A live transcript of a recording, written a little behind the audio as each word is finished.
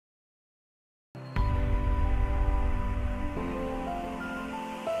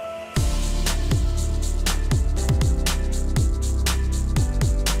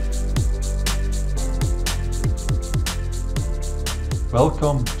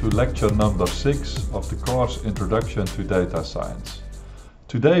Welcome to lecture number 6 of the course Introduction to Data Science.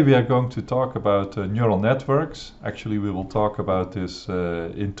 Today we are going to talk about neural networks. Actually, we will talk about this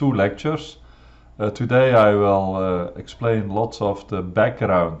in 2 lectures. Today I will explain lots of the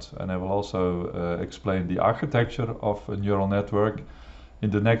background, and I will also explain the architecture of a neural network. In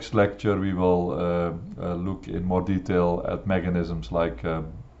the next lecture we will look in more detail at mechanisms like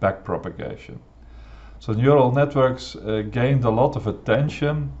backpropagation. So neural networks gained a lot of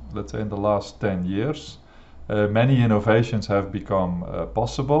attention, let's say in the last 10 years. Many innovations have become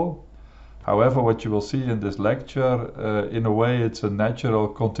possible. However, what you will see in this lecture, in a way it's a natural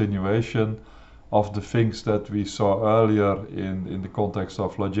continuation of the things that we saw earlier in the context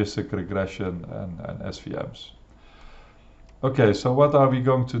of logistic regression and SVMs. Okay, so what are we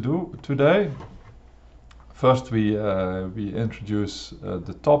going to do today? First we introduce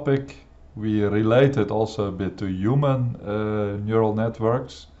the topic. We relate it also a bit to human neural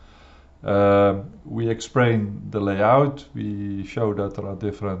networks. We explain the layout. We show that there are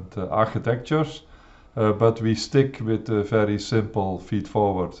different architectures, but we stick with very simple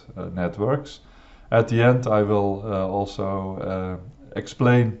feed-forward networks. At the end, I will also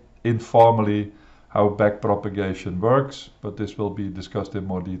explain informally how backpropagation works, but this will be discussed in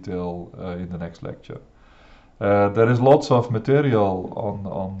more detail in the next lecture. There is lots of material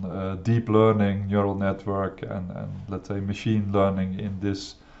on deep learning, neural network, and let's say machine learning in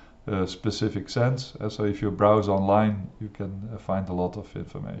this specific sense. So if you browse online, you can find a lot of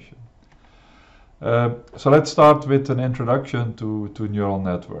information. So let's start with an introduction to neural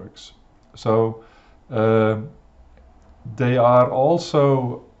networks. So they are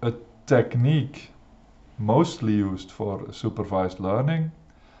also a technique mostly used for supervised learning.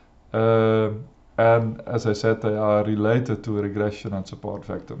 And as I said, they are related to regression and support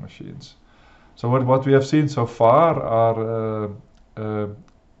vector machines. So what we have seen so far are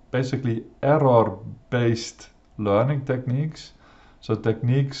basically error-based learning techniques. So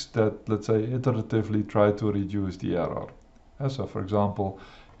techniques that, let's say, iteratively try to reduce the error. So for example,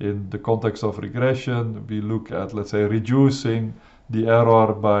 in the context of regression, we look at, let's say, reducing the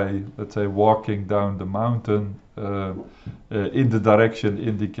error by, let's say, walking down the mountain in the direction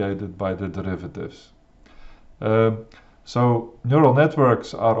indicated by the derivatives. So neural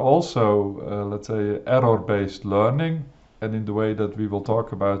networks are also, let's say, error-based learning, and in the way that we will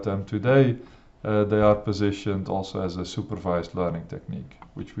talk about them today, they are positioned also as a supervised learning technique,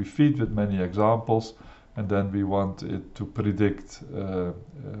 which we feed with many examples, and then we want it to predict,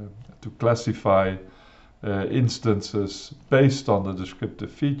 to classify instances based on the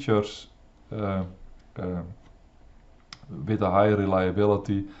descriptive features with a high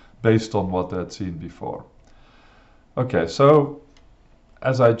reliability based on what they had seen before. Okay, so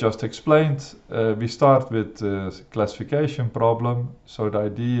as I just explained, we start with the classification problem. So the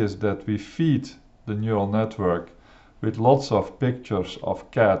idea is that we feed the neural network with lots of pictures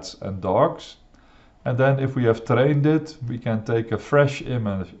of cats and dogs, and then if we have trained it, we can take a fresh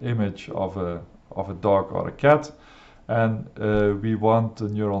image of a dog or a cat, and we want the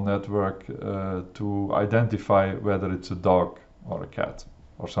neural network to identify whether it's a dog or a cat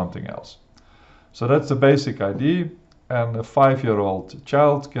or something else. So that's the basic idea, and a 5-year-old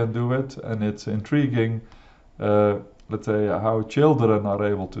child can do it, and it's intriguing, let's say, how children are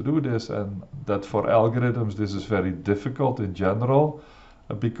able to do this, and that for algorithms this is very difficult in general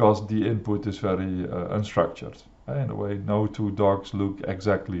because the input is very unstructured. In a way, no 2 dogs look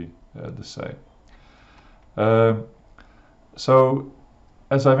exactly the same. So,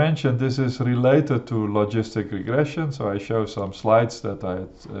 as I mentioned, this is related to logistic regression, so I show some slides that I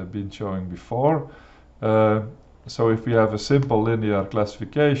had been showing before. So if we have a simple linear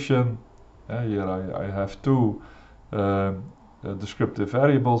classification, here I have 2 descriptive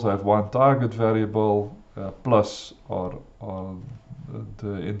variables. I have 1 target variable plus or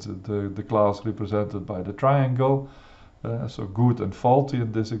the class represented by the triangle. So good and faulty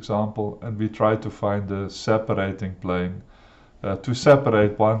in this example, and we try to find the separating plane to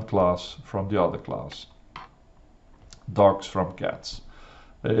separate one class from the other class, dogs from cats.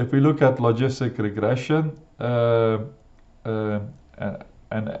 If we look at logistic regression and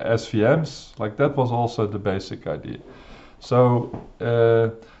SVMs, like that was also the basic idea. So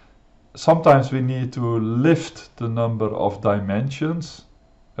sometimes we need to lift the number of dimensions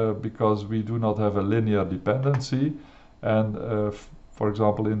because we do not have a linear dependency. And for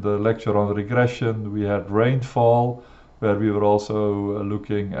example, in the lecture on regression, we had rainfall, where we were also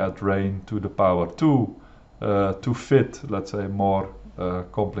looking at rain to the power 2 to fit, let's say, more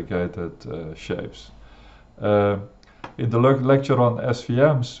complicated shapes. In the lecture on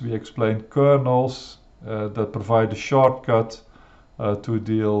SVMs, we explained kernels that provide a shortcut to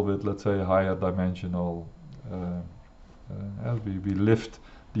deal with, let's say, higher dimensional. We lift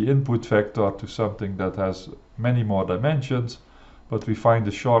the input vector to something that has many more dimensions, but we find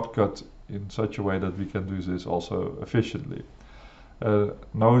a shortcut in such a way that we can do this also efficiently.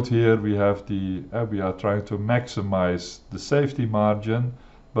 Note here we have we are trying to maximize the safety margin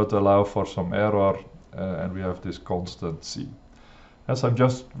but allow for some error, and we have this constant C. As I'm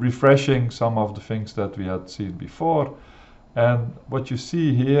just refreshing some of the things that we had seen before, and what you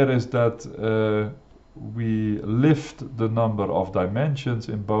see here is that we lift the number of dimensions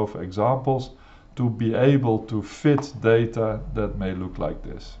in both examples to be able to fit data that may look like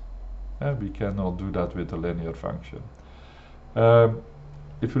this. We cannot do that with a linear function.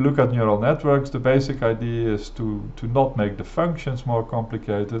 If you look at neural networks, the basic idea is to not make the functions more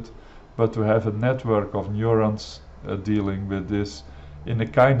complicated, but to have a network of neurons dealing with this in a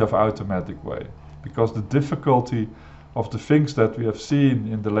kind of automatic way. Because the difficulty of the things that we have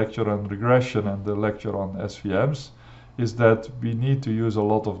seen in the lecture on regression and the lecture on SVMs is that we need to use a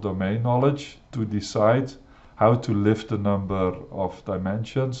lot of domain knowledge to decide how to lift the number of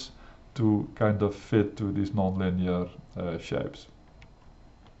dimensions to kind of fit to these nonlinear shapes.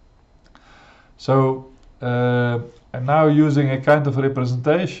 So I'm now using a kind of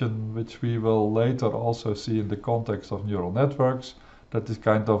representation which we will later also see in the context of neural networks, that is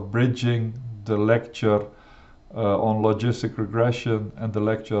kind of bridging the lecture on logistic regression and the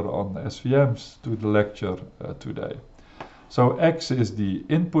lecture on SVMs to the lecture today. So X is the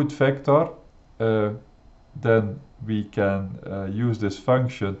input vector. Then we can use this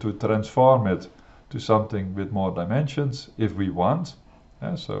function to transform it to something with more dimensions if we want.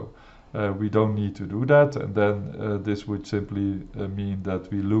 We don't need to do that, and then this would simply mean that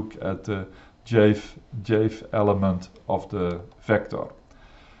we look at the jth element of the vector.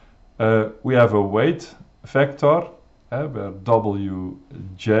 We have a weight vector where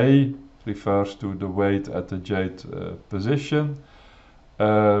Wj refers to the weight at the jth position.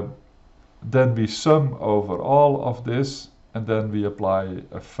 Then we sum over all of this, and then we apply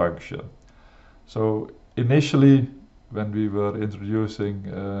a function. So initially, when we were introducing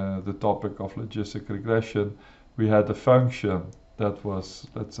the topic of logistic regression, we had a function that was,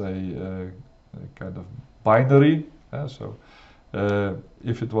 let's say, kind of binary.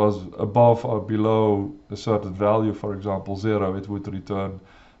 If it was above or below a certain value, for example 0, it would return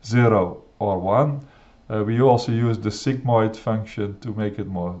 0 or 1. We also use the sigmoid function to make it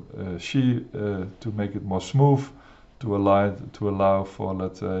more smooth, to allow for,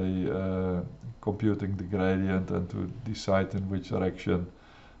 let's say, computing the gradient and to decide in which direction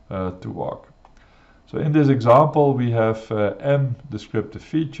to walk. So in this example we have m descriptive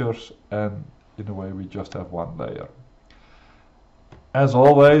features, and in a way we just have one layer. As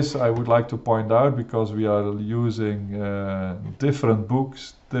always, I would like to point out, because we are using different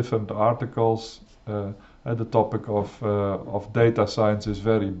books, different articles, the topic of data science is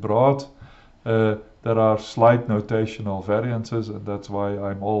very broad. There are slight notational variances, and that's why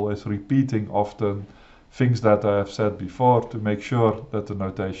I'm always repeating often things that I have said before to make sure that the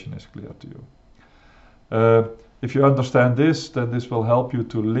notation is clear to you. If you understand this, then this will help you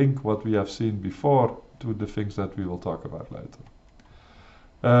to link what we have seen before to the things that we will talk about later.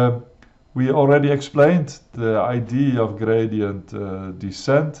 We already explained the idea of gradient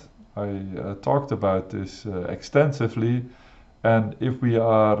descent. I talked about this extensively, and if we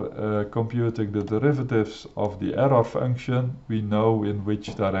are computing the derivatives of the error function, we know in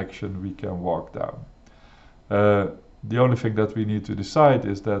which direction we can walk down. The only thing that we need to decide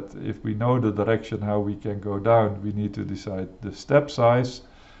is that if we know the direction how we can go down, we need to decide the step size.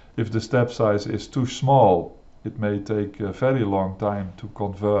 If the step size is too small, it may take a very long time to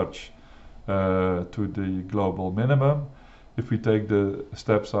converge to the global minimum. If we take the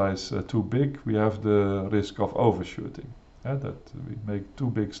step size too big, we have the risk of overshooting. That we make too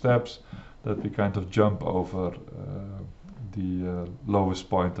big steps, that we kind of jump over the lowest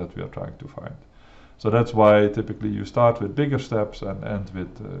point that we are trying to find. So that's why typically you start with bigger steps and end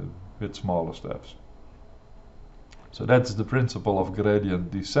with smaller steps. So that's the principle of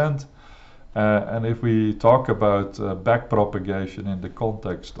gradient descent. And if we talk about backpropagation in the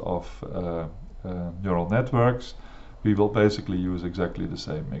context of neural networks, we will basically use exactly the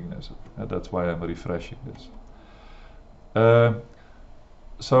same mechanism. And that's why I'm refreshing this.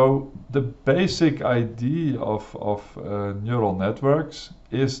 So the basic idea of neural networks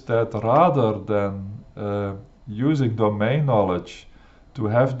is that rather than using domain knowledge to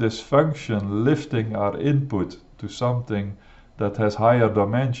have this function lifting our input to something that has higher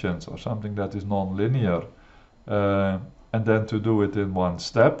dimensions or something that is non-linear, and then to do it in one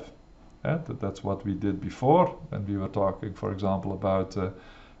step, That's what we did before when we were talking, for example, about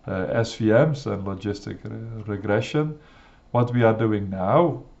SVMs and logistic regression. What we are doing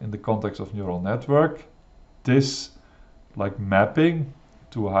now in the context of neural network, this like mapping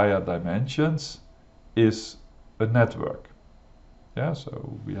to higher dimensions is a network. Yeah,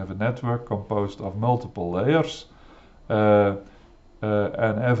 so we have a network composed of multiple layers, and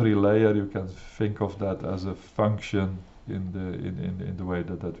every layer you can think of that as a function in the way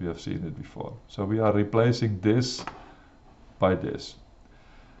that we have seen it before. So we are replacing this by this.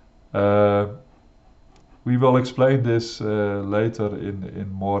 We will explain this later in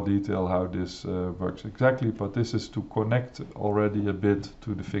more detail how this works exactly, but this is to connect already a bit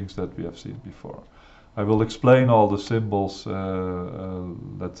to the things that we have seen before. I will explain all the symbols,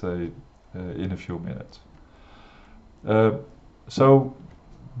 let's say, in a few minutes. So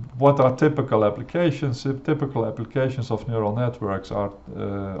what are typical applications? Typical applications of neural networks are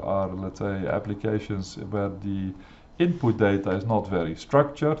let's say, applications where the input data is not very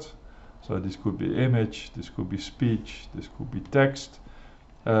structured. So this could be image, this could be speech, this could be text.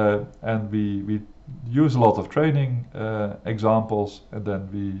 And we use a lot of training examples, and then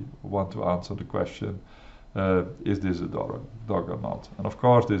we want to answer the question, is this a dog or not? And of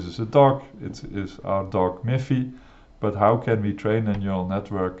course this is a dog, it is our dog Miffy, but how can we train a neural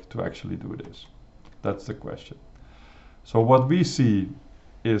network to actually do this? That's the question. So what we see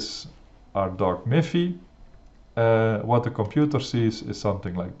is our dog Miffy. What the computer sees is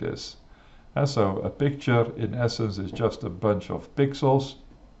something like this. And so a picture in essence is just a bunch of pixels,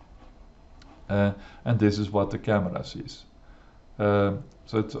 and this is what the camera sees. So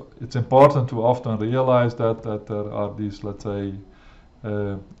it's important to often realize that there are these, let's say,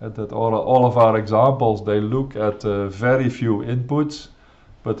 that all of our examples, they look at very few inputs,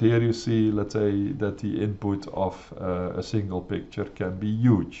 but here you see, let's say, that the input of a single picture can be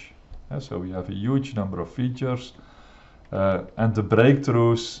huge. So we have a huge number of features, and the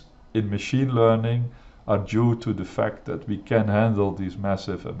breakthroughs in machine learning are due to the fact that we can handle these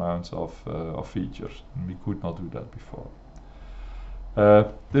massive amounts of features, and we could not do that before.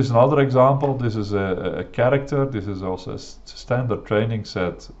 This is another example. This is a character. This is also a standard training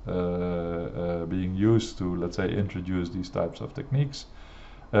set being used to, let's say, introduce these types of techniques.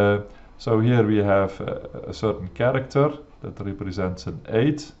 So here we have a certain character that represents an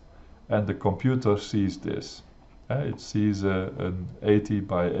 8, and the computer sees this. It sees an 80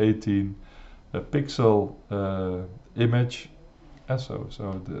 by 18 pixel image, and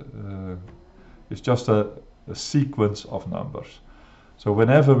it's just a sequence of numbers. So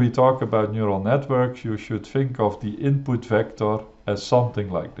whenever we talk about neural networks, you should think of the input vector as something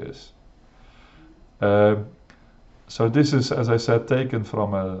like this. So this is, as I said, taken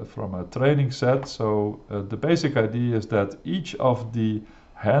from a training set. So the basic idea is that each of the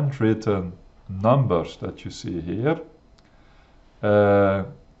handwritten numbers that you see here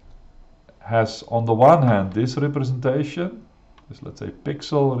has, on the one hand, this representation, this, let's say,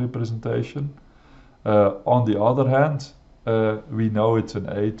 pixel representation. On the other hand, we know it's an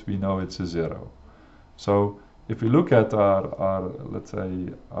 8, we know it's a 0. So if we look at our let's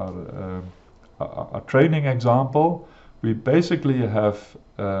say, our training example, we basically have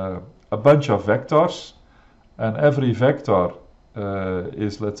a bunch of vectors, and every vector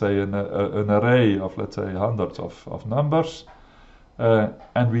is, let's say, an array of, let's say, hundreds of numbers,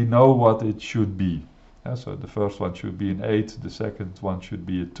 and we know what it should be. So the first one should be an 8, the second one should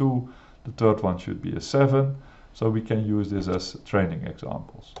be a 2, the third one should be a 7. So we can use this as training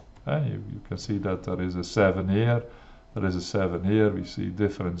examples. You can see that there is a 7 here, there is a 7 here, we see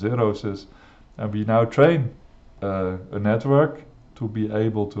different zeros, and we now train a network to be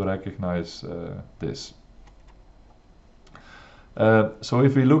able to recognize this. So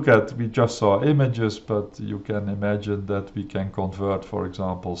if we look at, we just saw images, but you can imagine that we can convert, for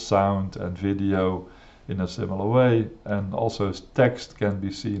example, sound and video in a similar way, and also text can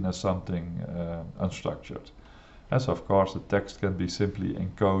be seen as something unstructured. As of course the text can be simply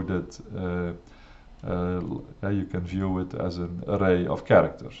encoded, you can view it as an array of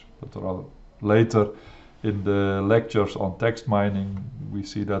characters. But later in the lectures on text mining, we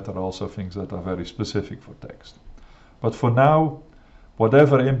see that there are also things that are very specific for text. But for now,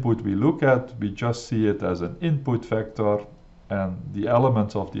 whatever input we look at, we just see it as an input vector, and the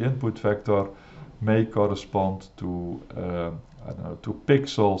elements of the input vector may correspond to, I don't know, to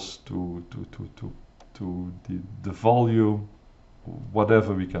pixels, to the volume,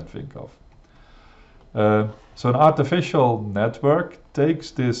 whatever we can think of. So an artificial network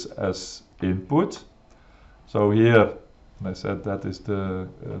takes this as input. So here, I said that is the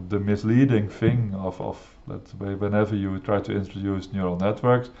misleading thing of let's say, whenever you try to introduce neural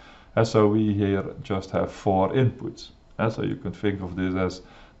networks, And so we here just have 4 inputs. And so you can think of this as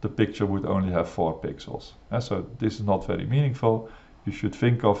the picture would only have 4 pixels. And so this is not very meaningful. You should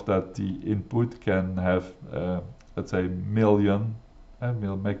think of that the input can have, let's say,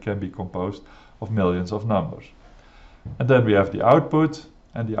 can be composed of millions of numbers. And then we have the output,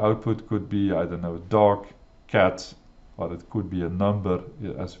 and the output could be, I don't know, dog, cat, or it could be a number,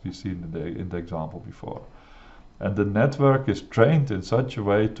 as we've seen in the example before. And the network is trained in such a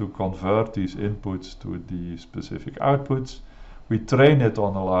way to convert these inputs to the specific outputs. We train it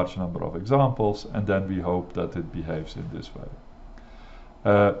on a large number of examples, and then we hope that it behaves in this way.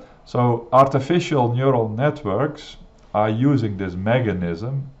 So artificial neural networks are using this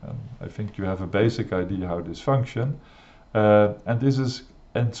mechanism, and I think you have a basic idea how this functions, and this is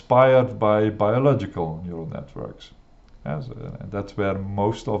inspired by biological neural networks. And that's where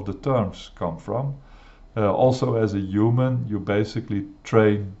most of the terms come from. Also, as a human, you basically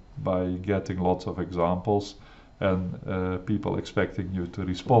train by getting lots of examples and people expecting you to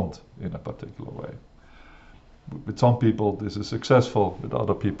respond in a particular way. With some people this is successful, with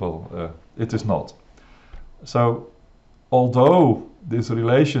other people it is not. So although this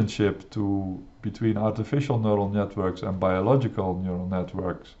relationship between artificial neural networks and biological neural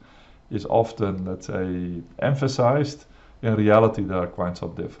networks is often, let's say, emphasized, in reality there are quite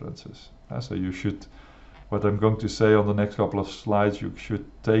some differences. So you should, what I'm going to say on the next couple of slides, you should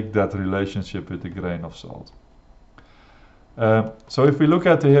take that relationship with a grain of salt. So if we look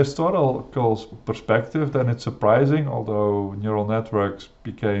at the historical perspective, then it's surprising, although neural networks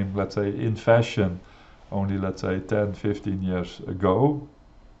became, let's say, in fashion only, let's say, 10, 15 years ago.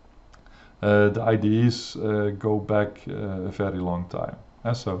 The IDS go back a very long time.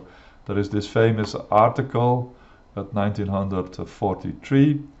 So there is this famous article at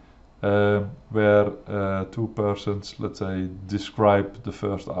 1943 where 2 persons, let's say, describe the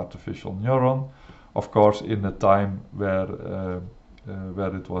first artificial neuron. Of course, in a time where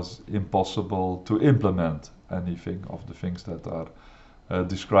it was impossible to implement anything of the things that are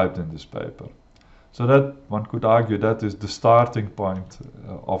described in this paper. So that one could argue that is the starting point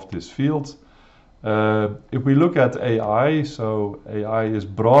of this field. If we look at AI, so AI is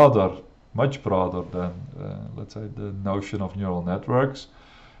broader, much broader than, let's say, the notion of neural networks.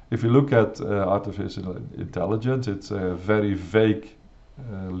 If you look at artificial intelligence, it's a very vaguely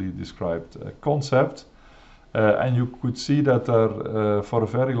described concept. And you could see that there, for a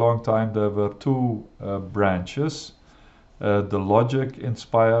very long time there were 2 branches. The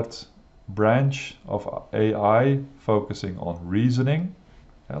logic-inspired branch of AI focusing on reasoning,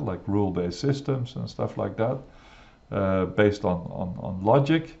 like rule-based systems and stuff like that, based on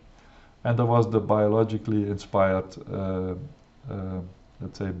logic. And there was the biologically inspired,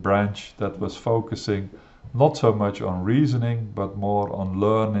 let's say, branch that was focusing not so much on reasoning, but more on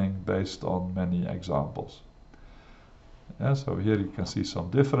learning based on many examples. So here you can see some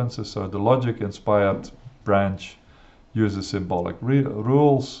differences. So the logic-inspired branch uses symbolic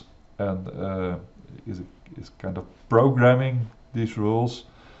rules and is kind of programming these rules.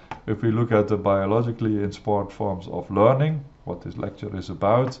 If we look at the biologically inspired forms of learning, what this lecture is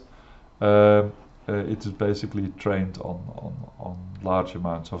about, it is basically trained on large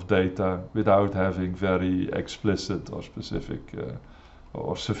amounts of data without having very explicit or specific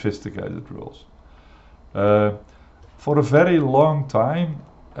or sophisticated rules. For a very long time,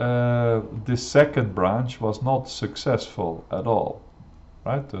 this second branch was not successful at all.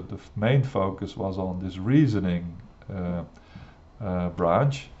 Right? The main focus was on this reasoning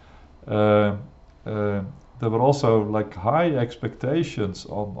branch. There were also like high expectations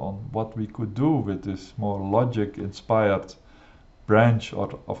on what we could do with this more logic-inspired branch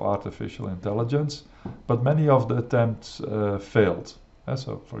of artificial intelligence, but many of the attempts failed.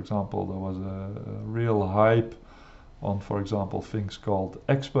 So, for example, there was a real hype on, for example, things called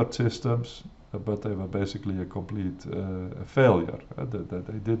expert systems, but they were basically a complete failure.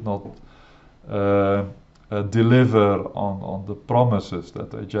 They did not deliver on the promises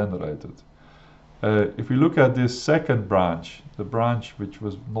that they generated. If we look at this second branch, the branch which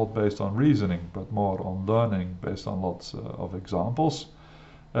was not based on reasoning but more on learning based on lots of examples,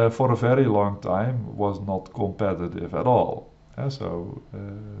 for a very long time was not competitive at all. So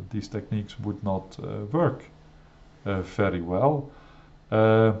these techniques would not work very well.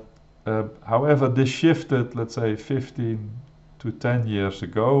 However, this shifted, let's say, 15 to 10 years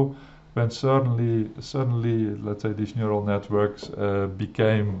ago, when suddenly, let's say, these neural networks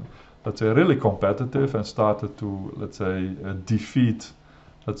became, let's say, really competitive and started to, let's say, defeat,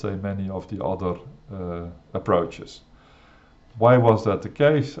 let's say, many of the other approaches. Why was that the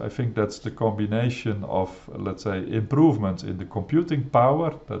case? I think that's the combination of, let's say, improvements in the computing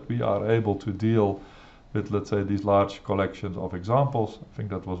power that we are able to deal with, let's say, these large collections of examples. I think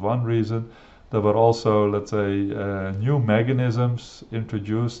that was one reason. There were also, let's say, new mechanisms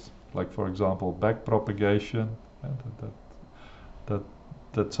introduced, like, for example, backpropagation,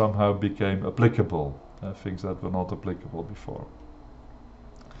 that somehow became applicable, things that were not applicable before.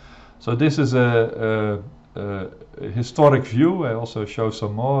 So this is a historic view. I also show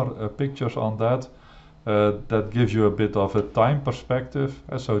some more pictures on that. That gives you a bit of a time perspective.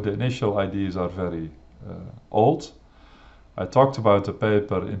 So the initial ideas are very old. I talked about the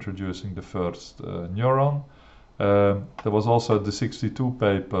paper introducing the first neuron. There was also the 62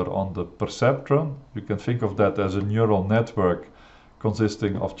 paper on the perceptron. You can think of that as a neural network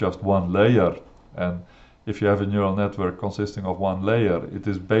consisting of just one layer. And if you have a neural network consisting of one layer, it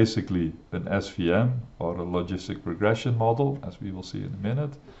is basically an SVM, or a logistic regression model, as we will see in a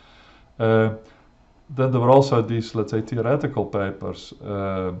minute. Then there were also these, let's say, theoretical papers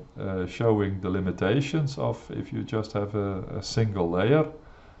showing the limitations of if you just have a single layer.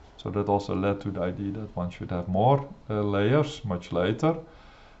 So that also led to the idea that one should have more layers much later.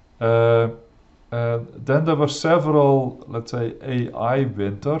 Then there were several, let's say, AI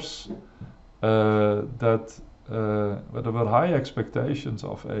winters where there were high expectations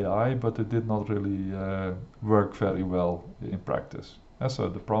of AI, but it did not really work very well in practice. So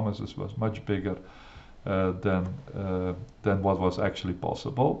the promises was much bigger than what was actually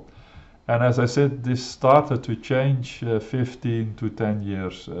possible. And as I said, this started to change 15 to 10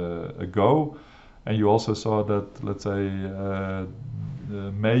 years ago. And you also saw that, let's say,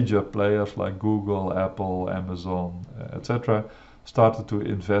 major players like Google, Apple, Amazon, etc. started to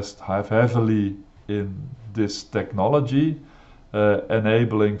invest heavily in this technology,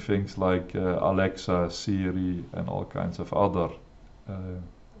 enabling things like Alexa, Siri, and all kinds of other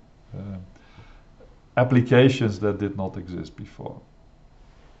applications that did not exist before.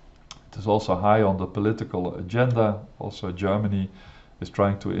 It is also high on the political agenda. Also, Germany is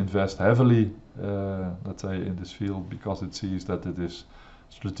trying to invest heavily, let's say, in this field because it sees that it is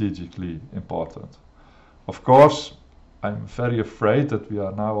strategically important. Of course, I'm very afraid that we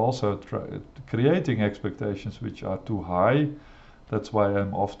are now also creating expectations which are too high. That's why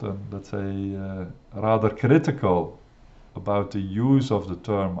I'm often, let's say, rather critical about the use of the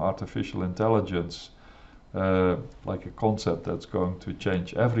term artificial intelligence, like a concept that's going to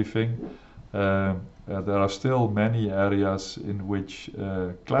change everything. There are still many areas in which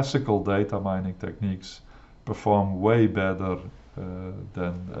classical data mining techniques perform way better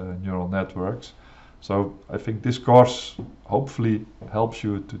than neural networks. So I think this course hopefully helps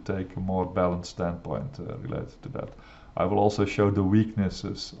you to take a more balanced standpoint related to that. I will also show the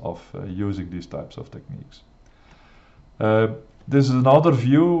weaknesses of using these types of techniques. This is another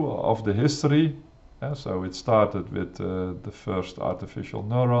view of the history. So it started with the first artificial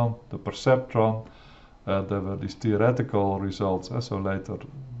neuron, the perceptron. There were these theoretical results. So later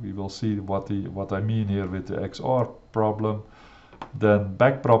we will see what I mean here with the XOR problem. Then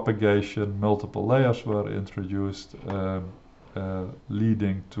backpropagation, multiple layers were introduced,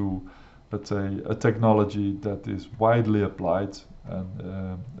 leading to, let's say, a technology that is widely applied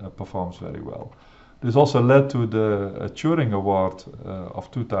and performs very well. This also led to the Turing Award of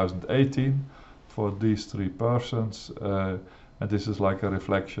 2018 for these three persons, and this is like a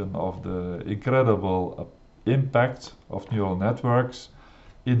reflection of the incredible impact of neural networks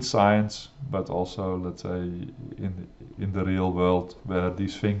in science, but also, let's say, in the real world, where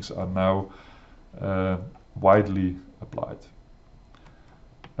these things are now widely applied.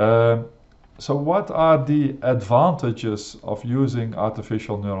 So what are the advantages of using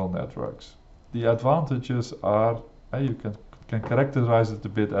artificial neural networks? The advantages are, you can characterize it a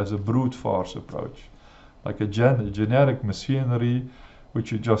bit as a brute force approach, like a generic machinery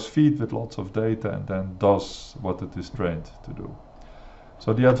which you just feed with lots of data and then does what it is trained to do.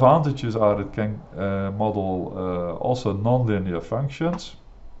 So the advantages are it can model also nonlinear functions,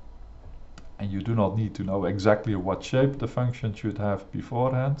 and you do not need to know exactly what shape the function should have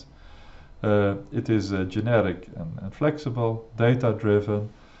beforehand. It is generic and flexible, data-driven.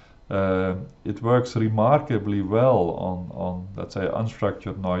 It works remarkably well on, let's say,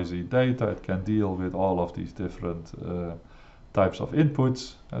 unstructured noisy data. It can deal with all of these different types of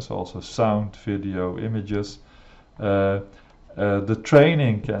inputs, as also sound, video, images. The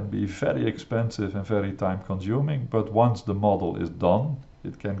training can be very expensive and very time consuming, but once the model is done,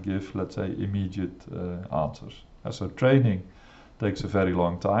 it can give, let's say, immediate answers. So training takes a very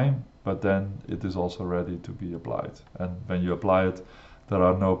long time, but then it is also ready to be applied. And when you apply it, there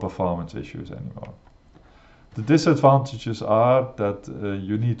are no performance issues anymore. The disadvantages are that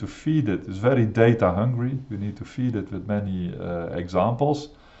you need to feed it. It's very data hungry. You need to feed it with many examples.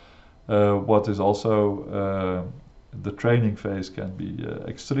 What is also the training phase can be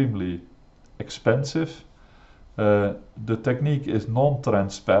extremely expensive. The technique is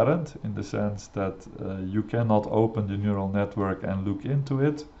non-transparent in the sense that you cannot open the neural network and look into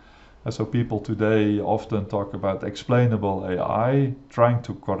it. So people today often talk about explainable AI, trying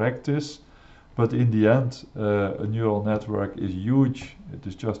to correct this. But in the end, a neural network is huge. It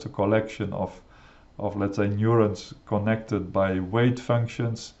is just a collection of let's say, neurons connected by weight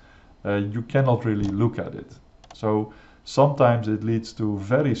functions. You cannot really look at it. So sometimes it leads to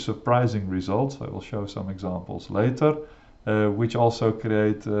very surprising results. I will show some examples later, which also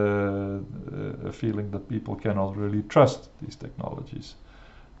create a feeling that people cannot really trust these technologies.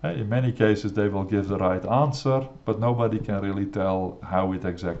 In many cases they will give the right answer, but nobody can really tell how it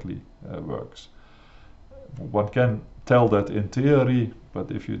exactly works. One can tell that in theory, but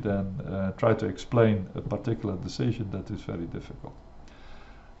if you then try to explain a particular decision, that is very difficult.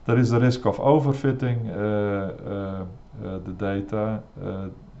 There is a risk of overfitting the data.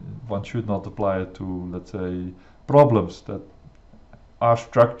 One should not apply it to, let's say, problems that are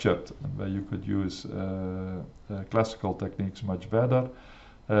structured and where you could use classical techniques much better.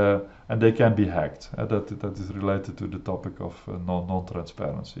 And they can be hacked. That is related to the topic of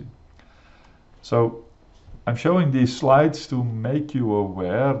non-transparency. So I'm showing these slides to make you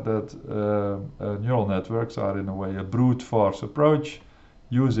aware that neural networks are in a way a brute force approach,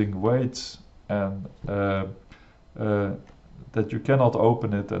 using weights, and that you cannot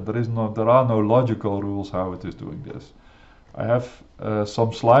open it, and there are no logical rules how it is doing this. I have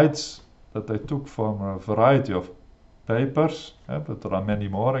some slides that I took from a variety of papers, but there are many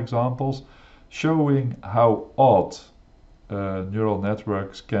more examples showing how odd neural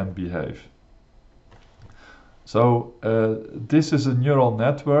networks can behave. So this is a neural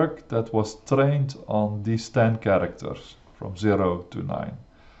network that was trained on these 10 characters from 0 to 9.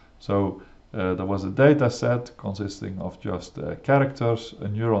 So there was a data set consisting of just characters. A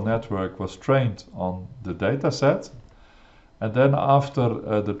neural network was trained on the data set, and then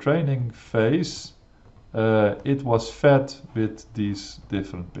after the training phase it was fed with these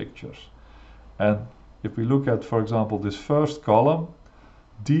different pictures. And if we look at, for example, this first column,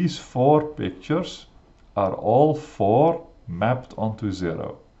 these 4 pictures are all 4 mapped onto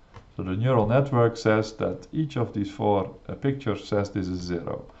 0. So the neural network says that each of these 4 pictures says this is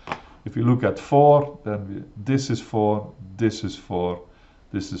 0. If we look at 4, then this is 4, this is 4,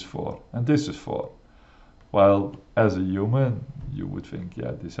 this is 4, and this is 4. While as a human, you would think,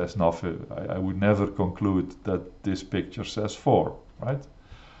 yeah, this has nothing. I would never conclude that this picture says 4, right?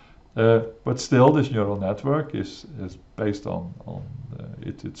 But still, this neural network is based on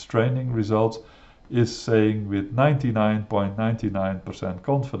its training results, is saying with 99.99%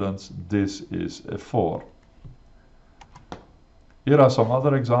 confidence this is a 4. Here are some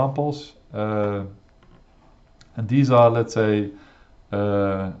other examples, and these are, let's say,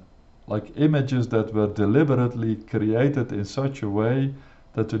 like images that were deliberately created in such a way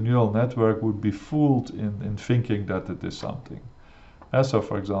that the neural network would be fooled in thinking that it is something. So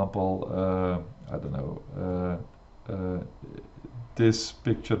for example, I don't know, this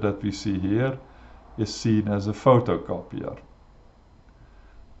picture that we see here is seen as a photocopier.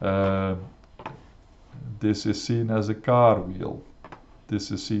 This is seen as a car wheel. This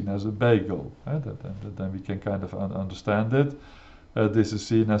is seen as a bagel. Then we can kind of understand it. This is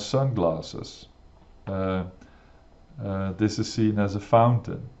seen as sunglasses. This is seen as a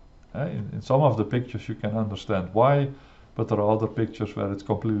fountain. In some of the pictures you can understand why, but there are other pictures where it's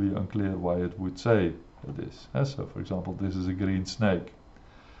completely unclear why it would say this. So for example, this is a green snake.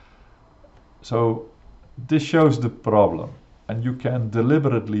 So this shows the problem, and you can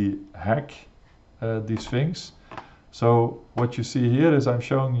deliberately hack these things. So what you see here is I'm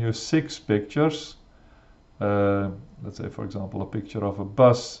showing you 6 pictures. Let's say, for example, a picture of a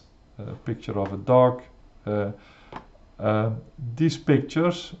bus, a picture of a dog. These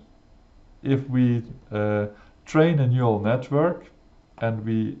pictures, if we train a neural network and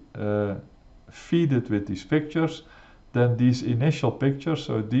we feed it with these pictures, then these initial pictures,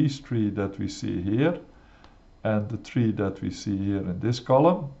 so these 3 that we see here and the 3 that we see here in this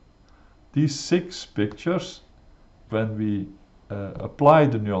column, these 6 pictures, when we apply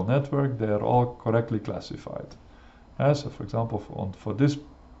the neural network, they are all correctly classified. So for example, for this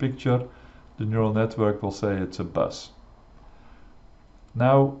picture, the neural network will say it's a bus.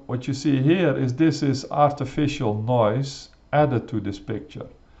 Now what you see here is this is artificial noise added to this picture.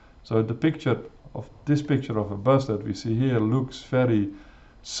 So the picture of a bus that we see here looks very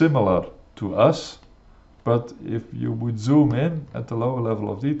similar to us, But if you would zoom in at the lower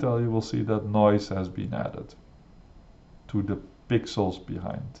level of detail, you will see that noise has been added to the pixels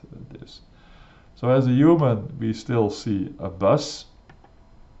behind this. So as a human, we still see a bus,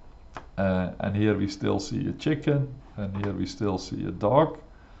 and here we still see a chicken, and here we still see a dog.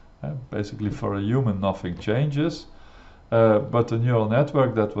 Basically, for a human, nothing changes. But the neural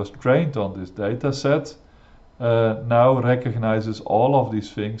network that was trained on this data set now recognizes all of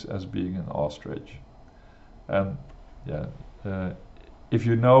these things as being an ostrich. And yeah, if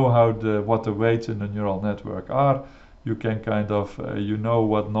you know what the weights in the neural network are, you can kind of you know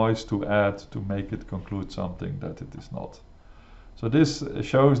what noise to add to make it conclude something that it is not. So this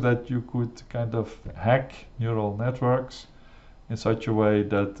shows that you could kind of hack neural networks in such a way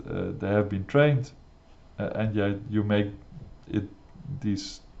that they have been trained, and yet you make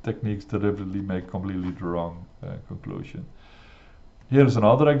these techniques deliberately make completely the wrong conclusion. Here's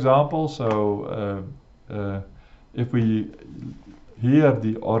another example. So if we hear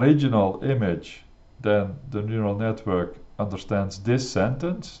the original image, then the neural network understands this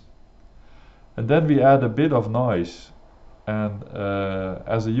sentence, and then we add a bit of noise, and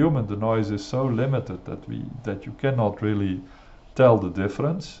as a human the noise is so limited that you cannot really tell the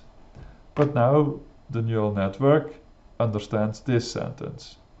difference. But now the neural network understands this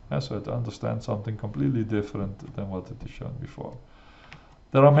sentence, so it understands something completely different than what it is shown before.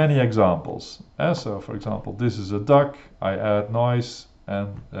 There are many examples. So for example, this is a duck, I add noise,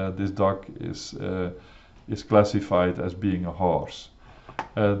 and this duck is classified as being a horse.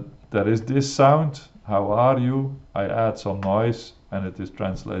 There is this sound, how are you? I add some noise, and it is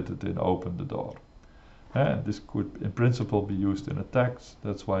translated in open the door. And this could in principle be used in a text.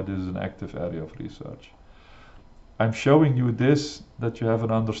 That's why this is an active area of research. I'm showing you this, that you have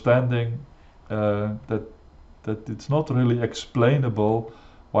an understanding that it's not really explainable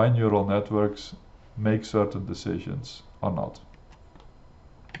why neural networks make certain decisions or not.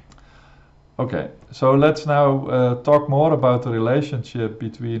 Okay, so let's now talk more about the relationship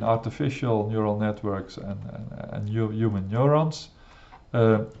between artificial neural networks and human neurons.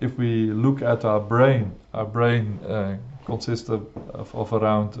 If we look at our brain consists of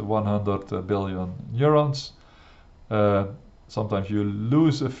around 100 billion neurons. Sometimes you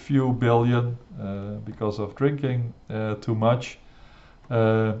lose a few billion because of drinking too much,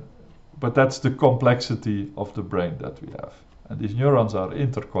 but that's the complexity of the brain that we have. And these neurons are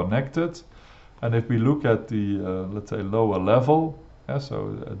interconnected, and if we look at the, let's say, lower level,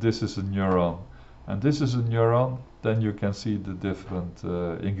 so this is a neuron and this is a neuron, then you can see the different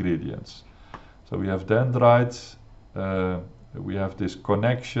ingredients. So we have dendrites, we have this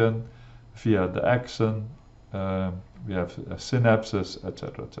connection via the axon, we have synapses,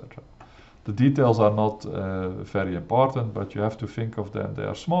 etc., etc. The details are not very important, but you have to think of them. They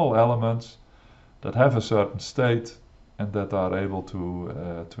are small elements that have a certain state and that are able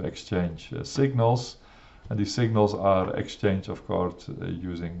to exchange signals. And these signals are exchanged, of course,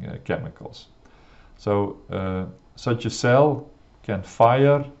 using chemicals. So such a cell can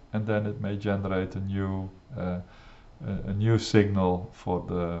fire, and then it may generate a new signal for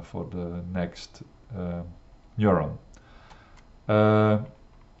the next neuron.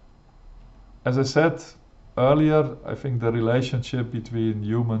 As I said earlier, I think the relationship between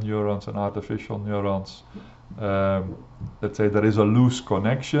human neurons and artificial neurons, let's say there is a loose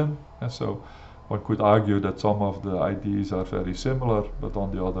connection, and so one could argue that some of the IDs are very similar, but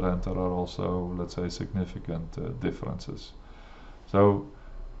on the other hand there are also, let's say, significant differences. So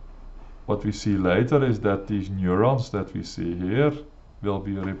what we see later is that these neurons that we see here will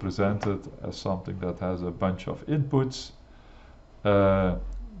be represented as something that has a bunch of inputs.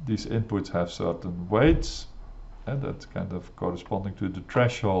 These inputs have certain weights, and that's kind of corresponding to the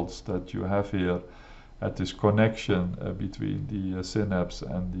thresholds that you have here at this connection between the synapse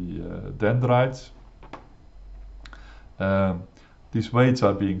and the dendrites. These weights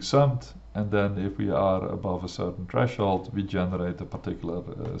are being summed, and then if we are above a certain threshold, we generate a particular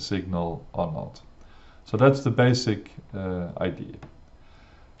signal or not. So that's the basic idea.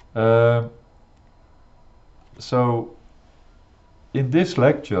 So in this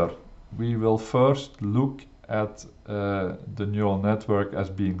lecture, we will first look at the neural network as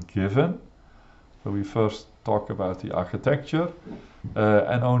being given. So we first talk about the architecture,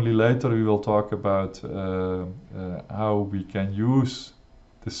 and only later we will talk about how we can use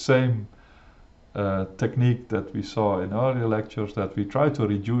the same technique that we saw in earlier lectures, that we try to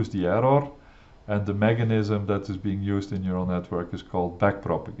reduce the error, and the mechanism that is being used in neural network is called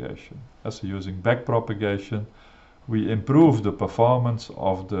backpropagation. So using backpropagation, we improve the performance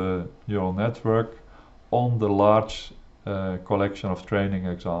of the neural network on the large collection of training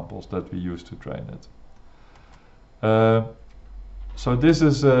examples that we use to train it. So this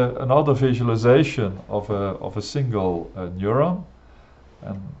is another visualization of a single neuron,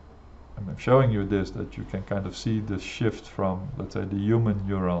 and I'm showing you this that you can kind of see the shift from, let's say, the human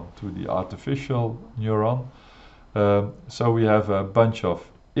neuron to the artificial neuron. So we have a bunch of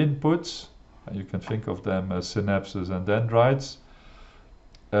inputs, and you can think of them as synapses and dendrites.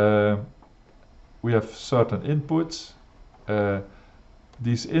 We have certain inputs.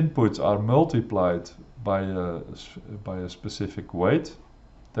 These inputs are multiplied by a specific weight.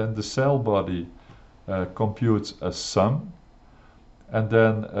 Then the cell body computes a sum, and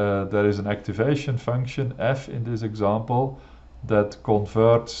then there is an activation function, F in this example, that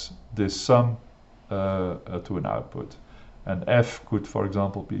converts this sum to an output. And F could, for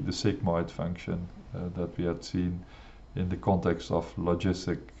example, be the sigmoid function that we had seen in the context of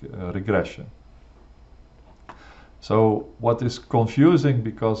logistic regression. So what is confusing,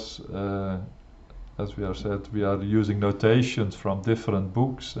 because as we have said, we are using notations from different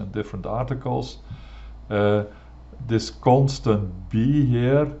books and different articles. This constant B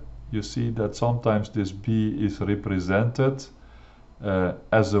here, you see that sometimes this B is represented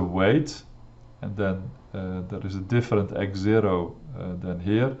as a weight, and then there is a different x0 than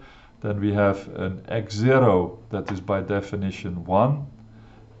here. Then we have an x0 that is by definition 1,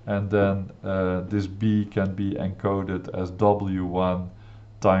 and then this B can be encoded as W1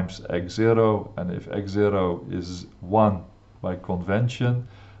 times x0, and if x0 is 1 by convention,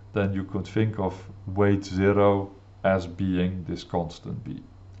 then you could think of weight 0 as being this constant B.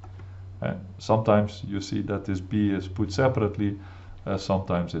 And sometimes you see that this B is put separately,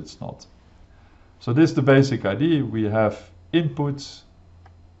 sometimes it's not. So this is the basic idea. We have inputs,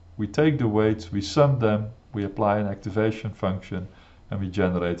 we take the weights, we sum them, we apply an activation function, and we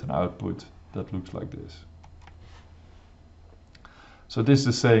generate an output that looks like this. So this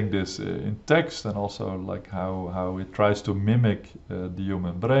is saying this in text, and also like how it tries to mimic the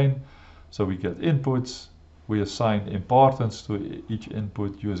human brain. So we get inputs, we assign importance to each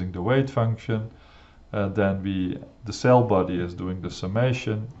input using the weight function, then the cell body is doing the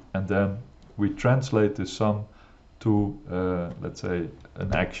summation, and then we translate the sum to, let's say,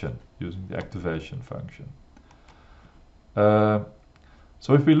 an action using the activation function.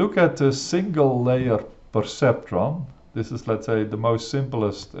 So if we look at a single layer perceptron, this is, let's say, the most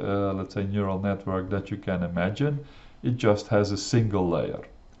simplest, let's say, neural network that you can imagine. It just has a single layer.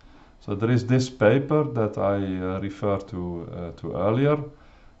 So there is this paper that I referred to earlier,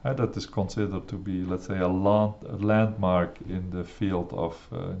 that is considered to be, let's say, a landmark in the field of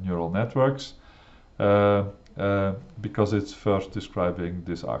neural networks, because it's first describing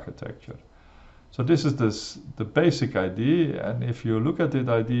this architecture. So this is the basic idea, and if you look at that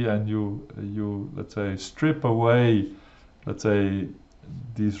idea and you let's say strip away, let's say,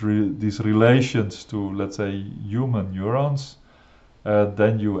 these relations to, let's say, human neurons,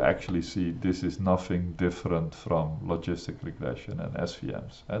 then you actually see this is nothing different from logistic regression and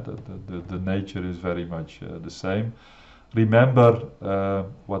SVMs. The nature is very much the same. Remember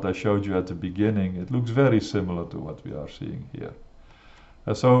what I showed you at the beginning. It looks very similar to what we are seeing here.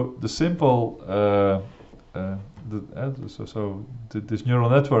 So the simple, this neural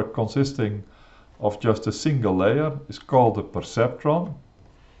network consisting of just a single layer is called a perceptron.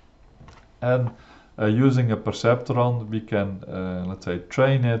 And using a perceptron, we can, let's say,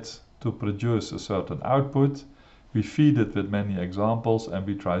 train it to produce a certain output. We feed it with many examples, and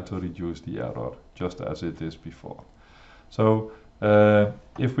we try to reduce the error, just as it is before. So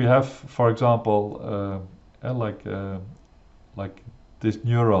if we have, for example, like this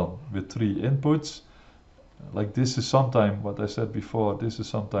neuron with 3 inputs, like this is sometimes, what I said before, this is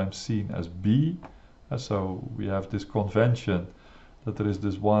sometimes seen as B. So we have this convention that there is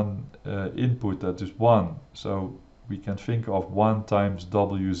this one input that is 1. So we can think of 1 times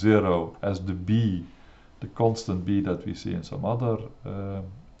W0 as the B, the constant B that we see in some other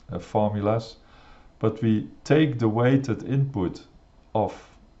formulas. But we take the weighted input of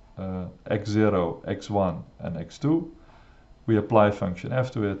x0, x1 and x2, we apply function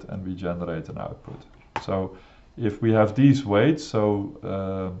f to it, and we generate an output. So if we have these weights, so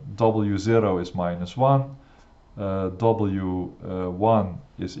W0 is -1, W1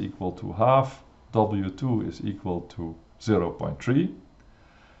 is equal to half, W2 is equal to 0.3,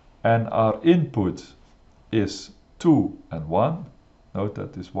 and our input is 2 and 1. Note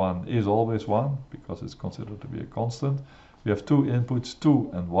that this 1 is always 1 because it's considered to be a constant. We have 2 inputs, 2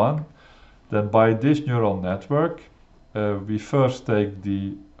 and 1. Then by this neural network, we first take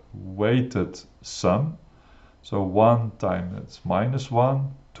the weighted sum. So 1 times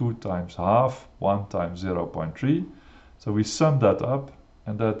 -1, 2 times half, 1 times 0.3. So we sum that up,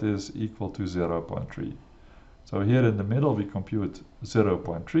 and that is equal to 0.3. So here in the middle we compute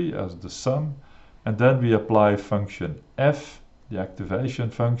 0.3 as the sum, and then we apply function f, the activation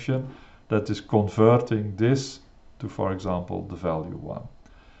function, that is converting this to, for example, the value 1.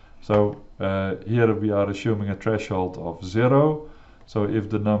 So here we are assuming a threshold of 0. So if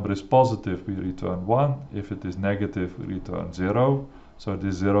the number is positive, we return 1. If it is negative, we return 0. So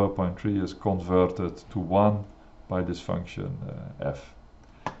this 0.3 is converted to 1 by this function f.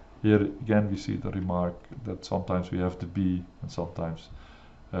 Here again we see the remark that sometimes we have the b and sometimes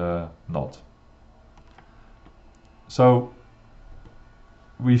not. So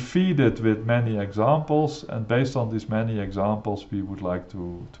we feed it with many examples, and based on these many examples we would like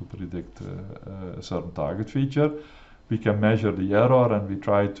to predict a certain target feature. We can measure the error and we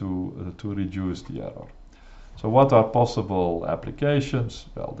try to reduce the error. So what are possible applications?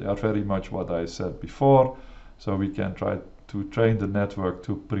 Well, they are very much what I said before. So we can try to train the network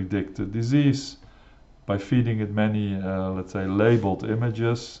to predict the disease by feeding it many, let's say, labeled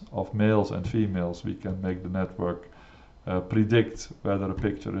images of males and females. We can make the network predict whether a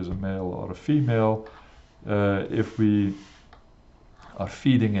picture is a male or a female. If we are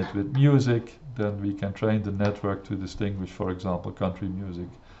feeding it with music, then we can train the network to distinguish, for example, country music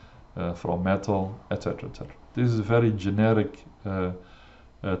from metal, etc., etc. This is a very generic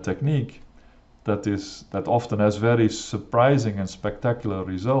technique that often has very surprising and spectacular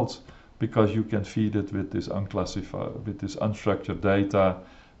results, because you can feed it with this unclassified, with this unstructured data,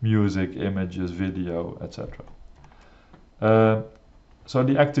 music, images, video, etc. So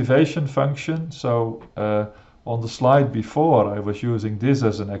the activation function, so on the slide before I was using this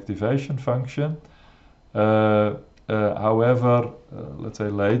as an activation function. However, let's say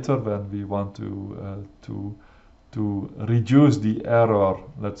later when we want to reduce the error,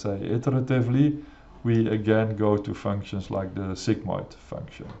 let's say iteratively, we again go to functions like the sigmoid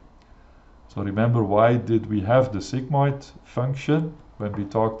function. So remember, why did we have the sigmoid function when we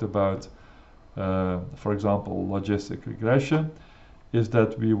talked about, for example, logistic regression? Is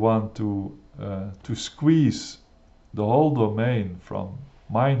that we want to squeeze the whole domain from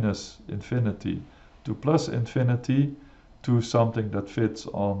minus infinity to plus infinity to something that fits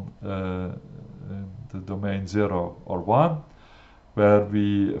on the domain 0 or 1, where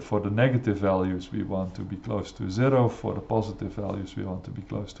we, for the negative values, we want to be close to 0, for the positive values we want to be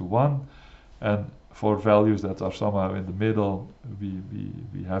close to 1, and for values that are somehow in the middle,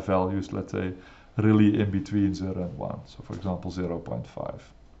 we have values, let's say, really in between 0 and 1, so for example 0.5.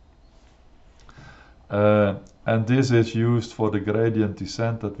 And this is used for the gradient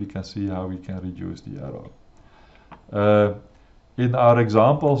descent, that we can see how we can reduce the error. In our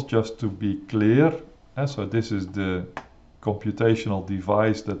examples, just to be clear, so this is the computational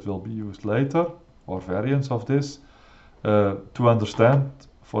device that will be used later, or variants of this, to understand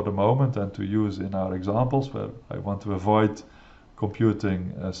for the moment and to use in our examples where I want to avoid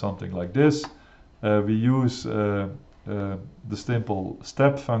computing something like this. We use the simple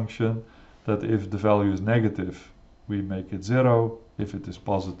step function, that if the value is negative, we make it 0. If it is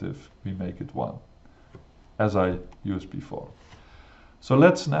positive, we make it 1, as I used before. So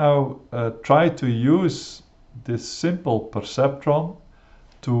let's now try to use this simple perceptron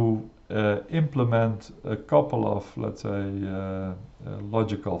to implement a couple of, let's say,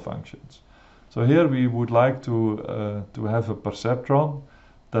 logical functions. So here we would like to have a perceptron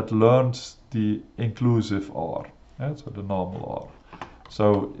that learns the inclusive OR, so the normal OR.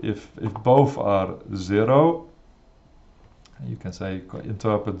 So if both are 0, you can say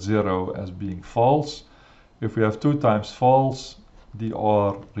interpret 0 as being false. If we have 2 times false, the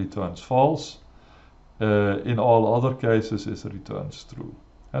OR returns false. In all other cases, it returns true.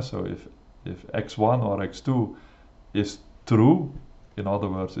 So if x1 or x2 is true, in other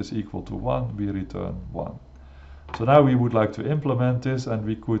words, is equal to 1, we return 1. So now we would like to implement this, and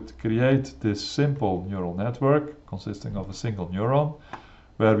we could create this simple neural network consisting of a single neuron,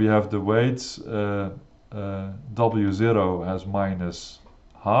 where we have the weights W0 has minus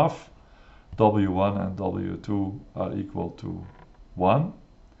half, W1 and W2 are equal to 1.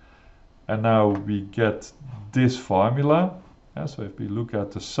 And now we get this formula. So if we look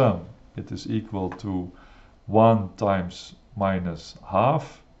at the sum, it is equal to 1 times minus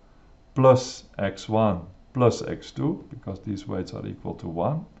half plus x1 plus x2, because these weights are equal to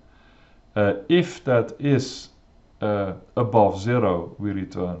 1. If that is above 0, we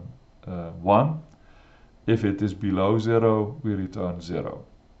return 1. If it is below 0, we return 0.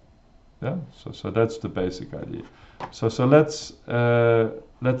 Yeah, so that's the basic idea. So let's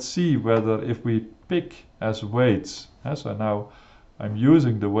see whether if we pick as weights. So now I'm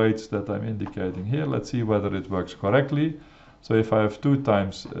using the weights that I'm indicating here. Let's see whether it works correctly. So if I have 2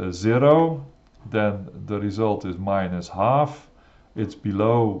 times 0, then the result is minus half. It's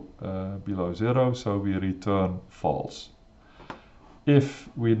below 0, so we return false. If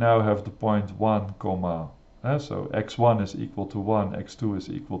we now have the point 1, so x1 is equal to 1, x2 is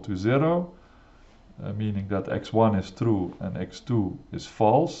equal to 0, meaning that x1 is true and x2 is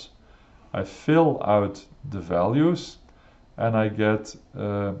false, I fill out the values and I get,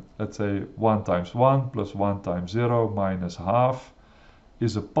 let's say, 1 times 1 plus 1 times 0 minus half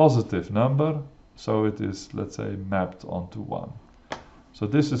is a positive number, so it is, let's say, mapped onto 1. So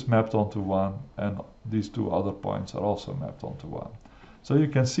this is mapped onto 1, and these two other points are also mapped onto 1. So you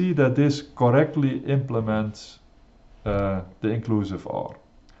can see that this correctly implements the inclusive OR.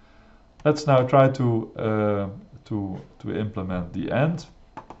 Let's now try to implement the AND.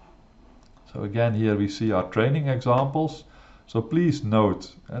 So again, here we see our training examples. So please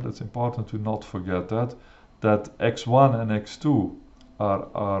note, and it's important to not forget that x1 and x2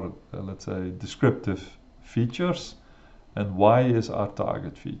 are let's say, descriptive features, and y is our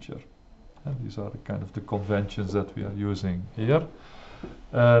target feature. And these are the kind of the conventions that we are using here.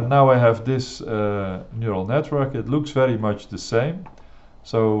 Now I have this neural network. It looks very much the same.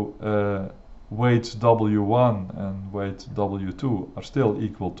 So weights W1 and weight W2 are still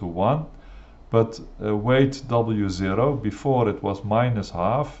equal to 1. But weight W0, before it was minus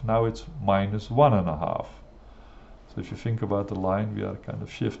half, now it's minus 1.5. So if you think about the line, we are kind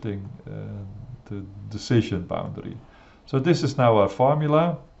of shifting the decision boundary. So this is now our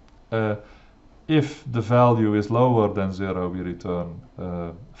formula. If the value is lower than 0, we return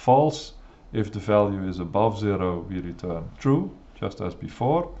false. If the value is above 0, we return true, just as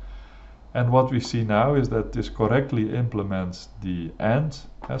before. And what we see now is that this correctly implements the AND.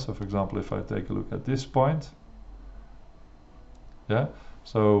 So for example, if I take a look at this point,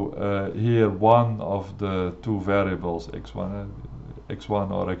 so here one of the two variables, x1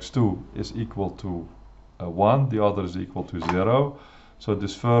 or x2, is equal to 1, the other is equal to 0. So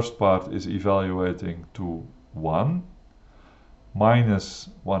this first part is evaluating to 1. Minus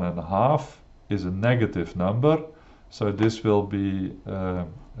 1.5 is a negative number, so this will be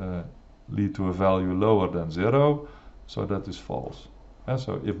lead to a value lower than 0, so that is false. And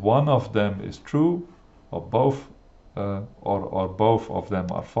so if one of them is true, or both of them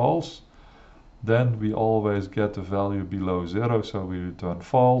are false, then we always get a value below 0, so we return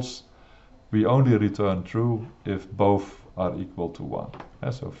false. We only return true if both are equal to 1.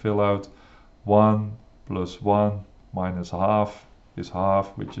 And so fill out 1 plus 1 minus half is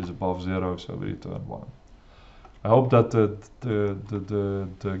half, which is above 0, so we return 1. I hope that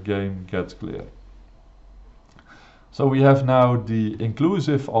the game gets clear. So we have now the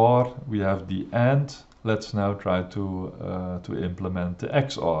inclusive OR, we have the AND. Let's now try to implement the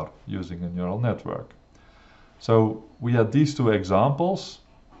XOR using a neural network. So we had these two examples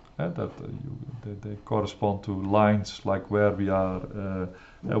they correspond to lines like where we are,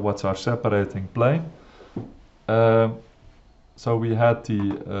 what's our separating plane. So we had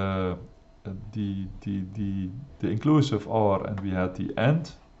the inclusive OR and we had the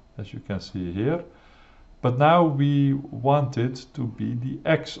AND, as you can see here. But now we want it to be the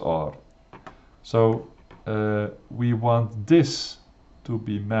XOR. So we want this to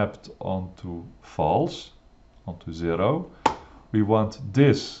be mapped onto false, onto 0. We want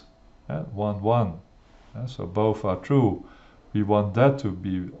this, 1, 1, so both are true. We want that to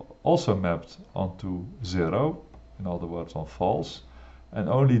be also mapped onto 0, in other words on false. And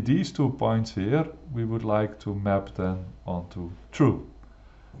only these 2 points here we would like to map then onto true.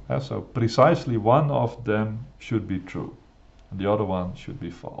 So precisely one of them should be true and the other one should be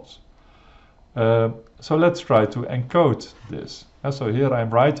false. So let's try to encode this. So here I'm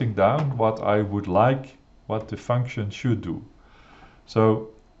writing down what I would like, what the function should do. So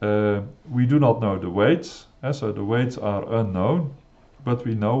we do not know the weights, so the weights are unknown, but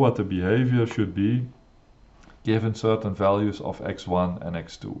we know what the behavior should be given certain values of x1 and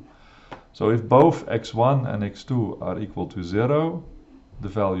x2. So if both x1 and x2 are equal to 0, the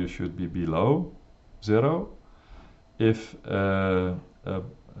value should be below 0. If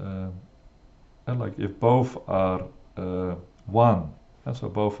if both are 1, so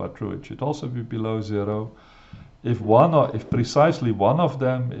both are true, it should also be below 0. If precisely one of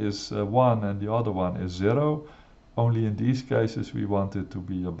them is 1 and the other one is 0, only in these cases we want it to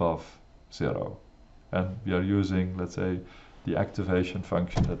be above 0. And we are using, let's say, the activation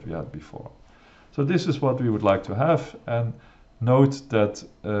function that we had before. So this is what we would like to have, and note that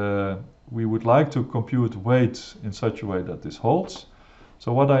we would like to compute weights in such a way that this holds.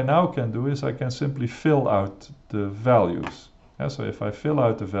 So what I now can do is I can simply fill out the values. So if I fill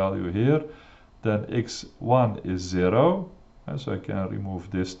out the value here, then x1 is 0, So I can remove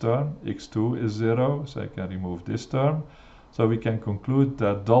this term. x2 is 0, so I can remove this term. So we can conclude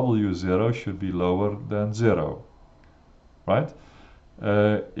that w0 should be lower than 0, right?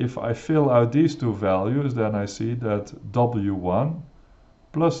 If I fill out these two values, then I see that w1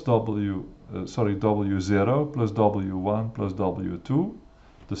 plus w0 plus w1 plus w2,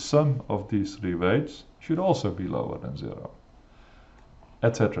 the sum of these three weights should also be lower than 0,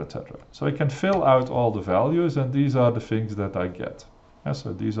 etc., etc. So I can fill out all the values, and these are the things that I get.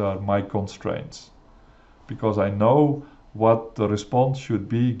 So these are my constraints, because I know what the response should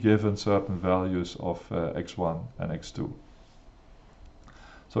be given certain values of x1 and x2.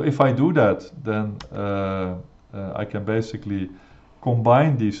 So if I do that, then I can basically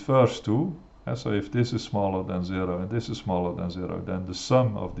combine these first two. So if this is smaller than 0 and this is smaller than 0, then the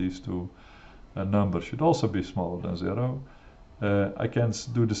sum of these two numbers should also be smaller than 0. I can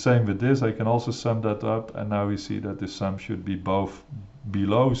do the same with this. I can also sum that up, and now we see that the sum should be both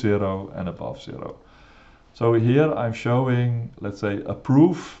below 0 and above 0. So here I'm showing, let's say, a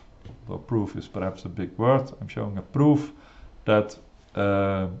proof, though proof is perhaps a big word. I'm showing a proof that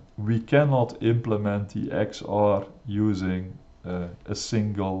we cannot implement the XOR using a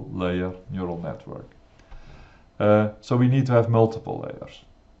single layer neural network. So we need to have multiple layers.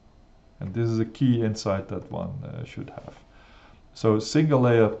 And this is a key insight that one should have. So single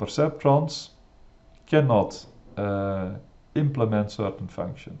layer perceptrons cannot implement certain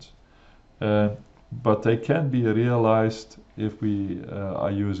functions. But they can be realized if we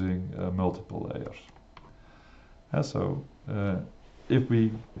are using multiple layers. So if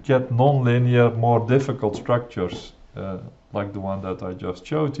we get nonlinear, more difficult structures, like the one that I just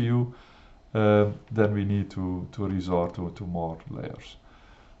showed to you, then we need to resort to more layers.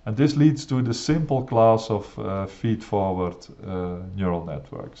 And this leads to the simple class of feed-forward neural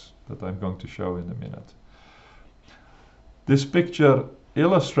networks that I'm going to show in a minute. This picture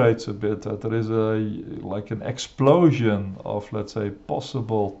illustrates a bit that there is like an explosion of, let's say,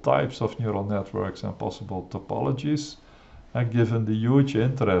 possible types of neural networks and possible topologies. And given the huge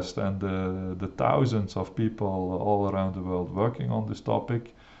interest and the thousands of people all around the world working on this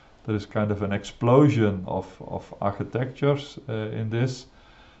topic, there is kind of an explosion of architectures in this.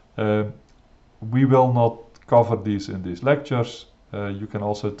 We will not cover these in these lectures. You can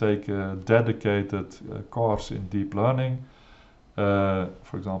also take a dedicated course in deep learning,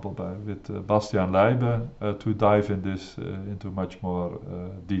 for example with Bastiaan Leijbe, to dive in this into much more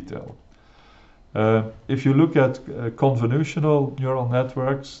detail. If you look at convolutional neural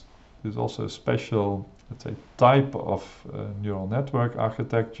networks, there's also a special, let's say, type of neural network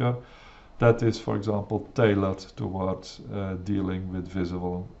architecture that is, for example, tailored towards dealing with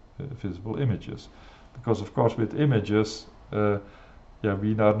visible images. Because, of course, with images,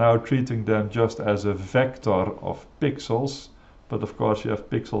 we are now treating them just as a vector of pixels, but of course you have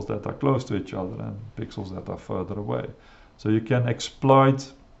pixels that are close to each other and pixels that are further away. So you can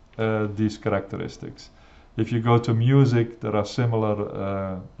exploit these characteristics. If you go to music, there are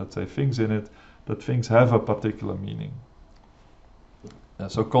similar, let's say, things in it, that things have a particular meaning.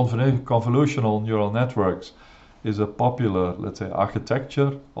 So convolutional neural networks is a popular, let's say,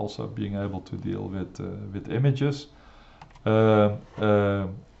 architecture, also being able to deal with images.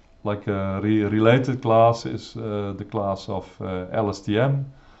 Like a related class is the class of LSTM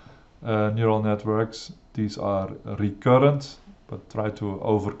neural networks. These are recurrent, but try to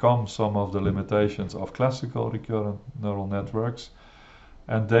overcome some of the limitations of classical recurrent neural networks.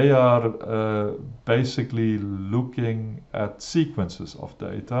 And they are basically looking at sequences of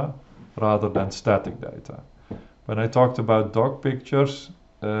data rather than static data. When I talked about dog pictures,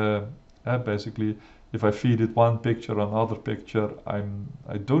 basically if I feed it one picture, another picture, I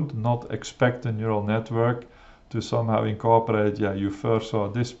do not expect the neural network to somehow incorporate, you first saw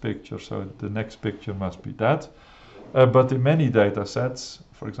this picture, so the next picture must be that. But in many data sets,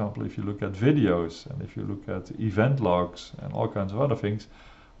 for example, if you look at videos and if you look at event logs and all kinds of other things,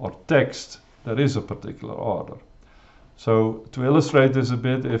 or text, there is a particular order. So to illustrate this a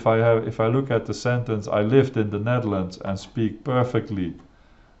bit, if I look at the sentence, I lived in the Netherlands and speak perfectly,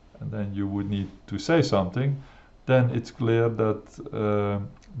 and then you would need to say something, then it's clear that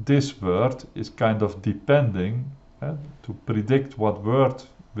this word is kind of depending to predict what word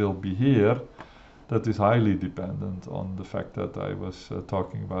will be here. That is highly dependent on the fact that I was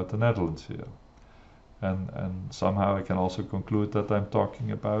talking about the Netherlands here. And somehow I can also conclude that I'm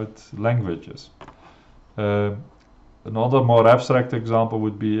talking about languages. Another more abstract example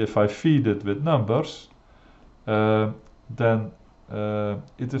would be if I feed it with numbers, then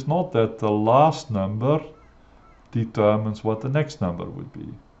it is not that the last number determines what the next number would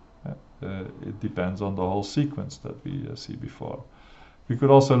be. it depends on the whole sequence that we see before. We could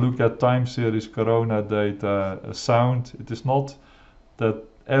also look at time series, corona data, sound. It is not that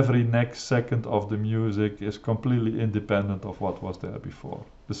every next second of the music is completely independent of what was there before.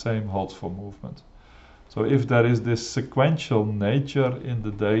 The same holds for movement. So if there is this sequential nature in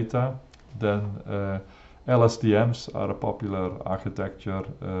the data, then LSTMs are a popular architecture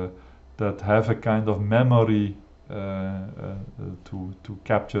that have a kind of memory to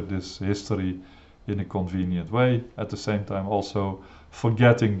capture this history in a convenient way, at the same time also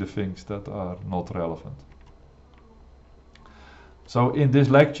forgetting the things that are not relevant. So in this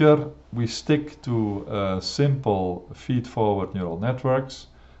lecture we stick to simple feed-forward neural networks.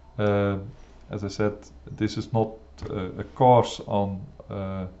 As I said, this is not a course on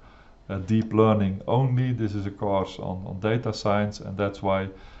deep learning only. This is a course on data science, and that's why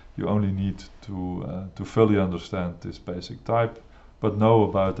you only need to fully understand this basic type, but know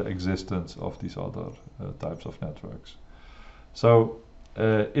about the existence of these other types of networks. So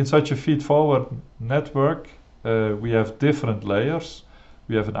in such a feed-forward network, we have different layers.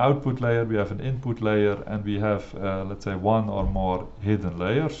 We have an output layer, we have an input layer, and we have, let's say, one or more hidden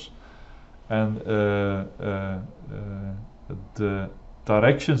layers. And the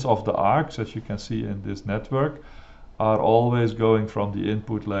directions of the arcs, as you can see in this network, are always going from the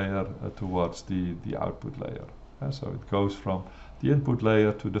input layer towards the output layer. So it goes from the input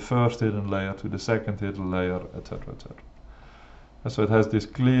layer to the first hidden layer to the second hidden layer, etc., etc. So it has this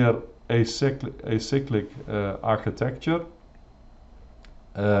clear acyclic architecture.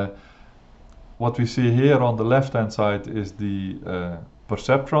 What we see here on the left-hand side is the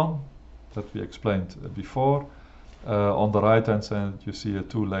perceptron that we explained before. On the right-hand side you see a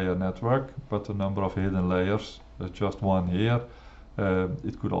two-layer network, but the number of hidden layers, there's just one here.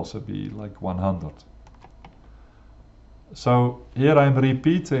 It could also be like 100. So here I'm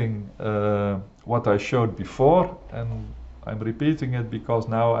repeating what I showed before, and I'm repeating it because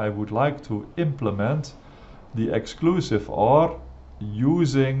now I would like to implement the exclusive OR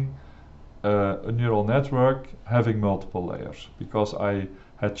using a neural network having multiple layers, because I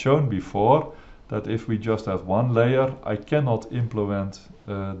had shown before that if we just have one layer, I cannot implement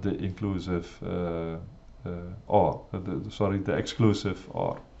the inclusive OR, the exclusive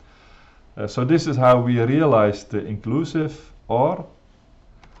OR. So this is how we realize the inclusive OR.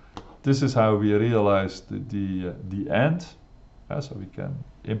 This is how we realize the AND. So we can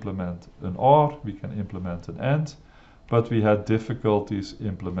implement an OR, we can implement an AND, but we had difficulties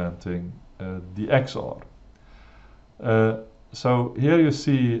implementing the XOR. So here you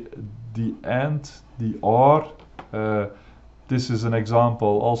see the AND, the OR. This is an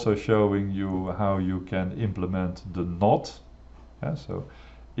example also showing you how you can implement the NOT. So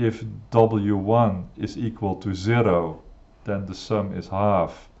if W1 is equal to 0, then the sum is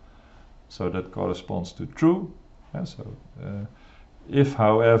half. So that corresponds to true. If,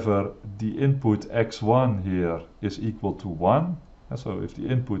 however, the input x1 here is equal to 1, so if the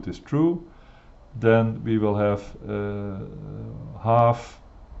input is true, then we will have half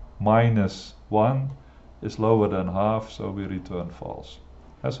minus 1 is lower than half, so we return false.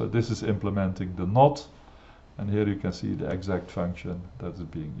 So this is implementing the NOT, and here you can see the exact function that is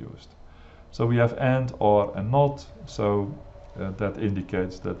being used. So we have AND, OR, and NOT, so that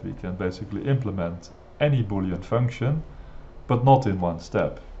indicates that we can basically implement any Boolean function, but not in one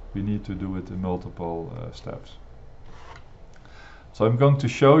step. We need to do it in multiple steps. So I'm going to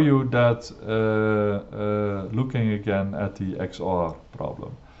show you that looking again at the XOR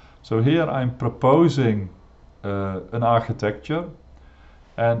problem. So here I'm proposing an architecture,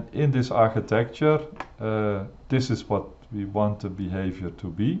 and in this architecture this is what we want the behavior to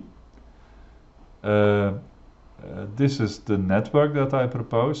be. This is the network that I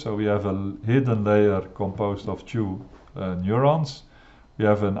propose. So we have a hidden layer composed of two neurons. We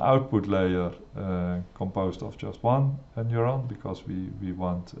have an output layer composed of just one neuron, because we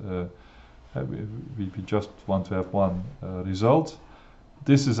want we just want to have one result.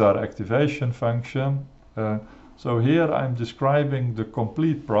 This is our activation function. So here I'm describing the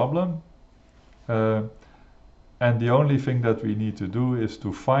complete problem, and the only thing that we need to do is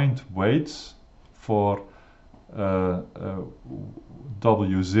to find weights for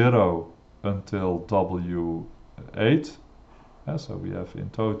W0 until W8. So we have in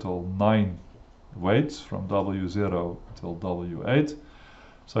total 9 weights from W0 until W8.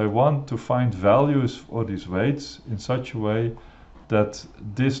 So I want to find values for these weights in such a way that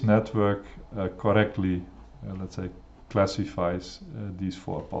this network correctly, let's say, classifies these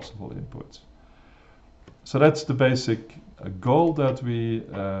 4 possible inputs. So that's the basic goal that we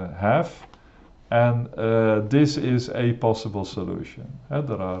have. And this is a possible solution.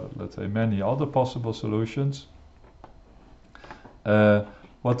 There are, let's say, many other possible solutions.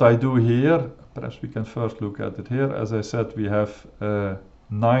 What I do here, perhaps we can first look at it here. As I said, we have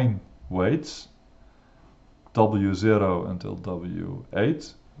 9 weights, W0 until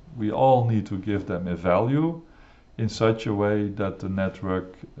W8. We all need to give them a value in such a way that the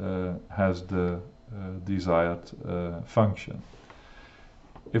network has the desired function.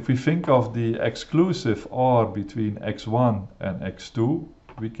 If we think of the exclusive OR between x1 and x2,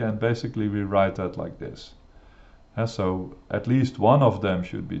 we can basically rewrite that like this. So at least one of them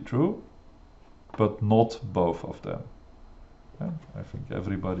should be true, but not both of them. I think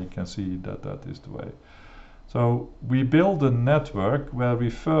everybody can see that that is the way. So we build a network where we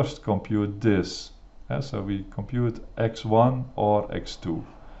first compute this. So we compute x1 or x2.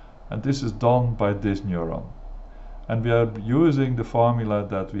 And this is done by this neuron. And we are using the formula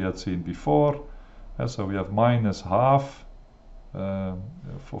that we had seen before. So we have minus half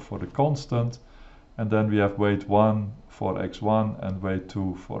for the constant. And then we have weight 1 for x1 and weight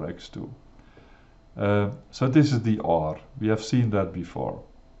 2 for x2. So this is the R. We have seen that before.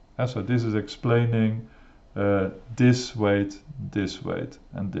 So this is explaining this weight,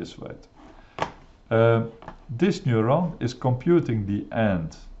 and this weight. This neuron is computing the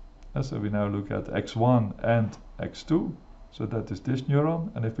AND. So we now look at x1 and x2. So that is this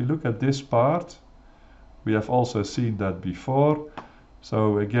neuron. And if we look at this part, we have also seen that before.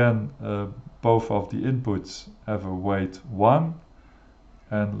 So again, both of the inputs have a weight 1.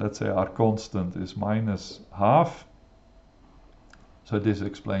 And let's say our constant is minus half. So this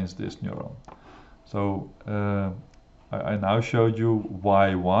explains this neuron. So I now showed you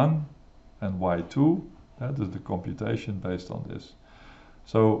y1 and y2. That is the computation based on this.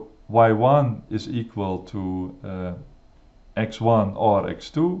 So y1 is equal to x1 or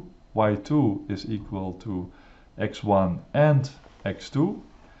x2. y2 is equal to x1 and x2.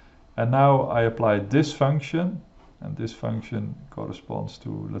 And now I apply this function, and this function corresponds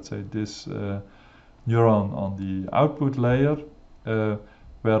to, let's say, this neuron on the output layer,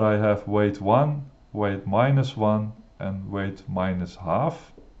 where I have weight 1, weight minus 1, and weight minus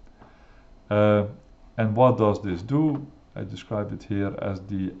half. And what does this do? I describe it here as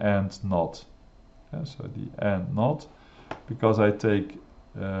the AND NOT. So the AND NOT, because I take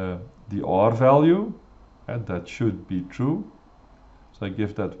the OR value, and that should be true. So I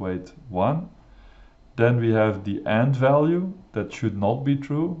give that weight 1. Then we have the AND value, that should not be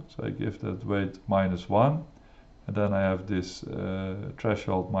true. So I give that weight minus 1. And then I have this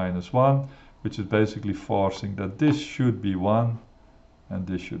threshold minus 1, which is basically forcing that this should be 1 and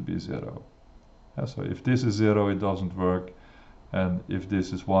this should be 0. So if this is 0, it doesn't work. And if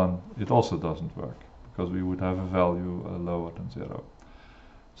this is 1, it also doesn't work, because we would have a value lower than 0.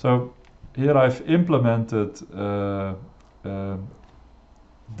 So here I've implemented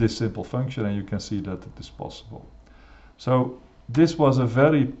this simple function, and you can see that it is possible. So this was a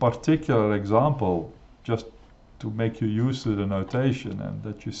very particular example, just to make you used to the notation, and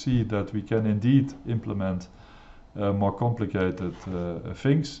that you see that we can indeed implement more complicated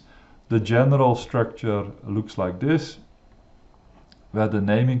things. The general structure looks like this, where the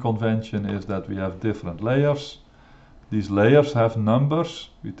naming convention is that we have different layers. These layers have numbers.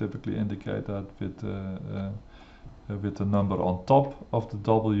 We typically indicate that with the number on top of the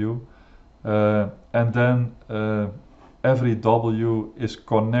W. And then every W is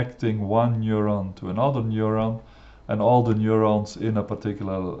connecting one neuron to another neuron, and all the neurons in a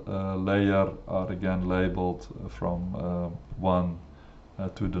particular layer are again labeled from 1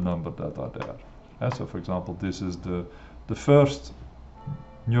 to the number that are there. So for example, this is the first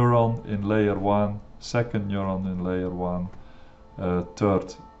neuron in layer 1, second neuron in layer 1,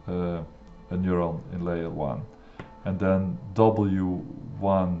 third neuron in layer 1. And then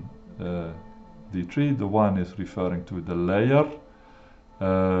W1, D3, the 1 is referring to the layer.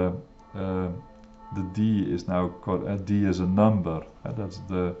 The D is now, D is a number. That's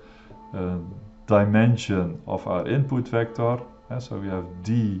the dimension of our input vector. So we have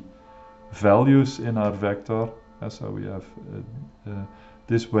D values in our vector. So we have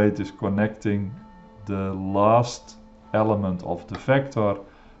this weight is connecting the last element of the vector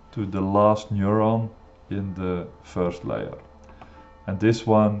to the last neuron in the first layer. And this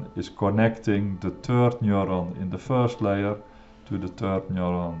one is connecting the third neuron in the first layer to the third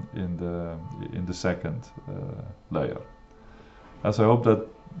neuron in the second layer. As I hope that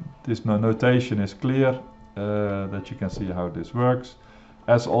this notation is clear, that you can see how this works.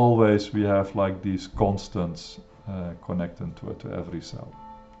 As always, we have like these constants connected to every cell.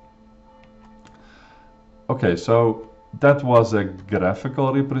 Okay, so that was a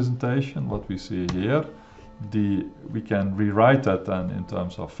graphical representation, what we see here. We can rewrite that then in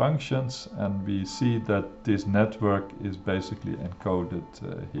terms of functions, and we see that this network is basically encoded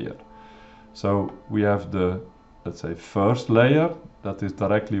here. So we have the, let's say, first layer that is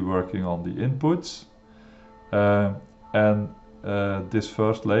directly working on the inputs, and this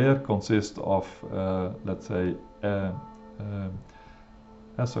first layer consists of, let's say,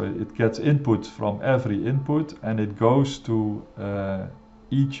 so it gets input from every input, and it goes to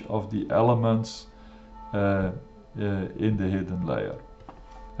each of the elements in the hidden layer.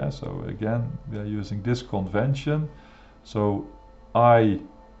 So again, we are using this convention. So I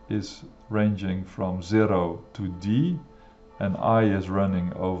is ranging from 0 to D, and I is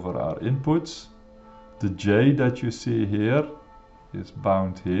running over our inputs. The J that you see here is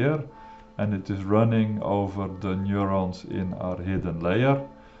bound here, and it is running over the neurons in our hidden layer.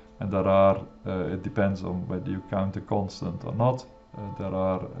 And there are, it depends on whether you count a constant or not, there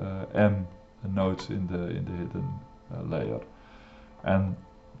are M nodes in the hidden layer. And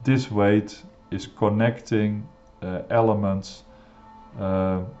this weight is connecting elements,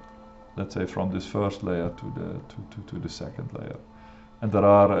 let's say, from this first layer to the second layer. And there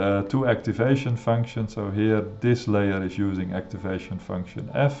are two activation functions. So here, this layer is using activation function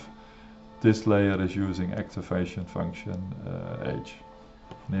F. This layer is using activation function H.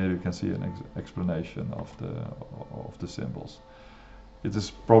 And here you can see an explanation of the symbols. It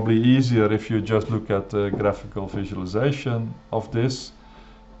is probably easier if you just look at the graphical visualization of this,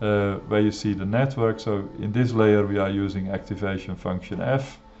 where you see the network. So in this layer we are using activation function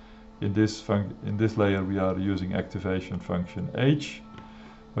F. In this layer we are using activation function H.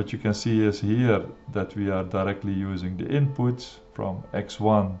 What you can see is here that we are directly using the inputs from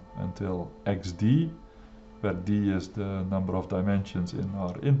x1 until xd, where d is the number of dimensions in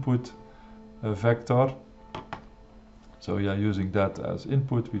our input vector. So we are using that as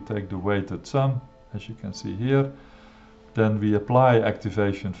input. We take the weighted sum, as you can see here. Then we apply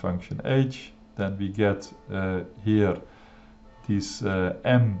activation function H. Then we get here these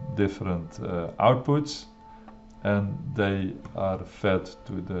m different outputs, and they are fed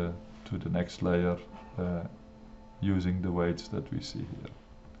to the next layer using the weights that we see here.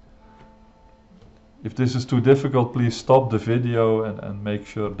 If this is too difficult, please stop the video and make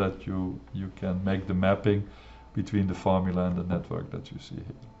sure that you can make the mapping between the formula and the network that you see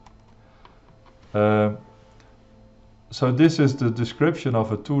here. So this is the description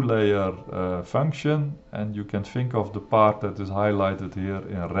of a two-layer function, and you can think of the part that is highlighted here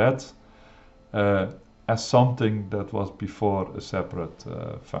in red as something that was before a separate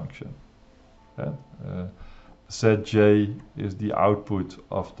function. Zj is the output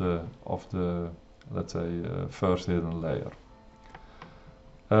of the let's say first hidden layer.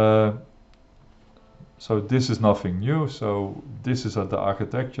 So this is nothing new. So this is the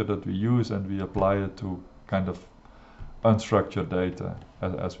architecture that we use, and we apply it to kind of unstructured data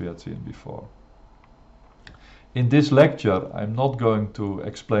as we had seen before. In this lecture, I'm not going to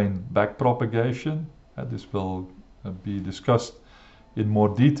explain backpropagation. This will be discussed in more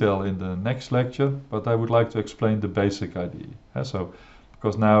detail in the next lecture, but I would like to explain the basic idea. So,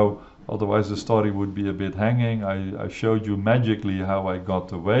 because now, otherwise the story would be a bit hanging. I showed you magically how I got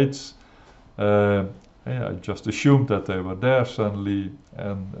the weights. I just assumed that they were there suddenly,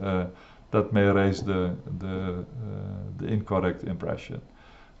 and that may raise the incorrect impression.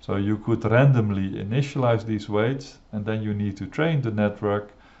 So you could randomly initialize these weights, and then you need to train the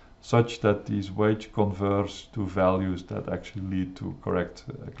network such that these weights converge to values that actually lead to correct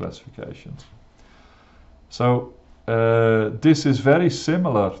classifications. So this is very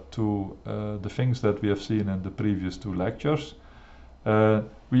similar to the things that we have seen in the previous two lectures.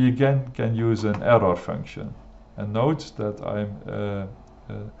 We again can use an error function, and note that I'm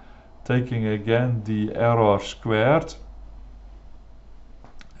taking again the error squared,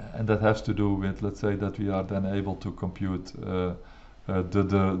 and that has to do with, let's say, that we are then able to compute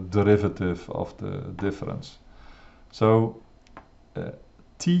the derivative of the difference. So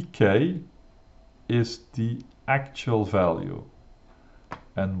tk is the actual value,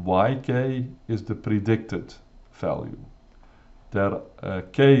 and yk is the predicted value. There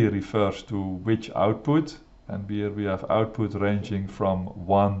k refers to which output, and here we have output ranging from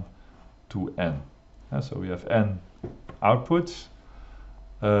 1 to n. So we have n outputs,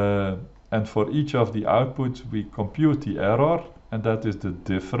 and for each of the outputs we compute the error, and that is the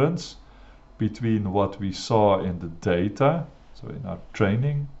difference between what we saw in the data, so in our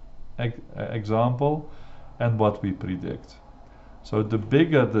training example, and what we predict. So the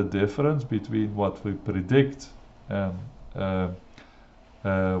bigger the difference between what we predict and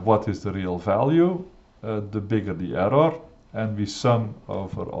what is the real value, the bigger the error, and we sum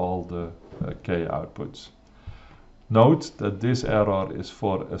over all the k outputs. Note that this error is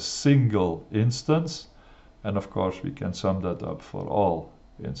for a single instance, and of course we can sum that up for all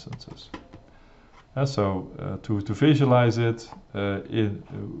instances. And so to visualize it,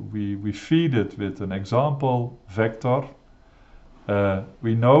 we feed it with an example vector.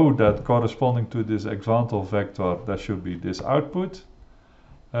 We know that corresponding to this example vector there should be this output,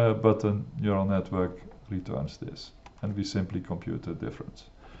 but the neural network returns this, and we simply compute the difference.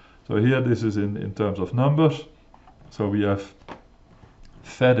 So here this is in terms of numbers. So we have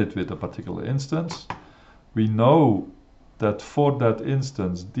fed it with a particular instance. We know that for that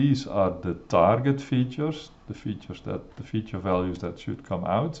instance these are the target features, the feature values that should come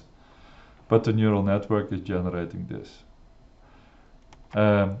out, but the neural network is generating this.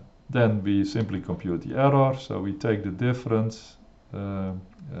 Then we simply compute the error, so we take the difference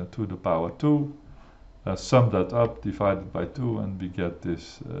to the power 2, sum that up, divide it by 2, and we get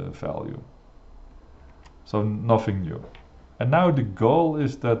this value. So nothing new. And now the goal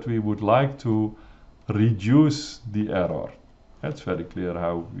is that we would like to reduce the error. That's very clear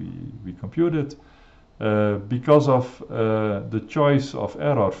how we compute it. Because of the choice of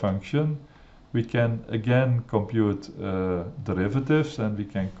error function, we can again compute derivatives, and we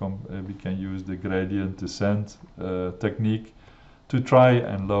can use the gradient descent technique to try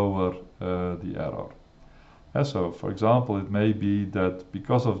and lower the error. And so, for example, it may be that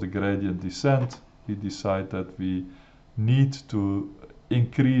because of the gradient descent, we decide that we need to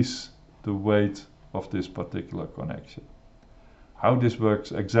increase the weight of this particular connection. How this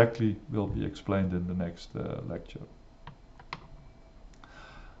works exactly will be explained in the next lecture.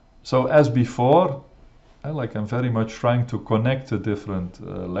 So as before, I'm very much trying to connect the different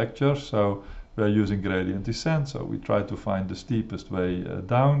lectures. So we are using gradient descent, so we try to find the steepest way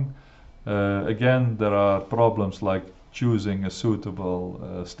down. Again, there are problems like choosing a suitable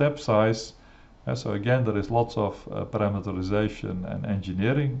step size. So again, there is lots of parameterization and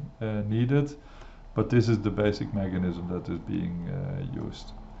engineering needed, but this is the basic mechanism that is being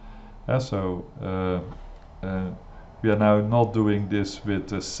used. We are now not doing this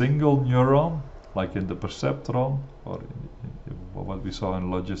with a single neuron, like in the perceptron, or in what we saw in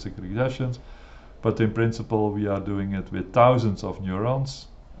logistic regressions, but in principle we are doing it with thousands of neurons,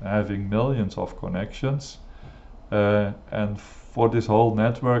 having millions of connections, and for this whole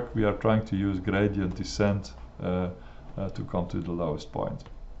network we are trying to use gradient descent to come to the lowest point.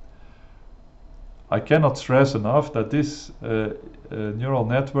 I cannot stress enough that this neural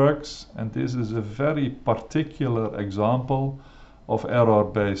networks, and this is a very particular example of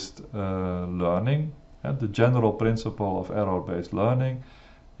error-based learning. And the general principle of error-based learning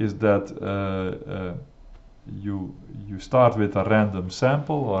is that you start with a random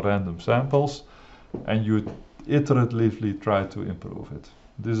sample or random samples, and you iteratively try to improve it.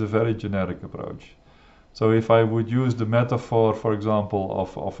 This is a very generic approach. So if I would use the metaphor, for example,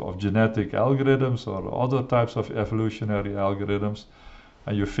 of genetic algorithms or other types of evolutionary algorithms,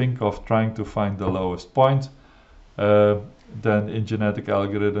 and you think of trying to find the lowest point, then in genetic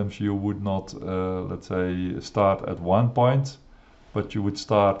algorithms you would not, let's say, start at one point, but you would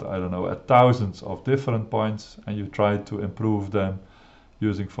start, I don't know, at thousands of different points, and you try to improve them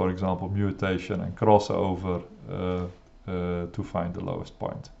using, for example, mutation and crossover to find the lowest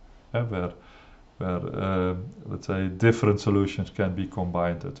point, where let's say different solutions can be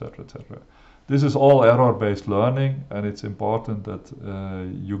combined, etc., etc. This is all error-based learning, and it's important that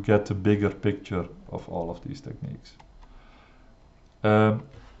you get a bigger picture of all of these techniques.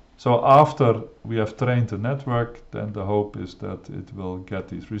 So after we have trained the network, then the hope is that it will get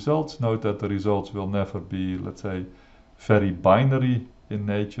these results. Note that the results will never be, let's say, very binary in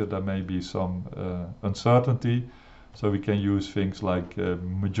nature. There may be some uncertainty. So we can use things like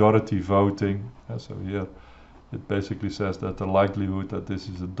majority voting. So here it basically says that the likelihood that this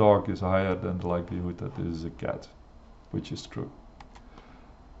is a dog is higher than the likelihood that this is a cat, which is true.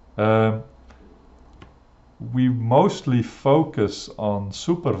 We mostly focus on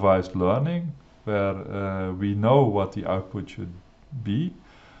supervised learning, where we know what the output should be.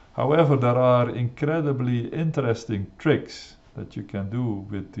 However, there are incredibly interesting tricks that you can do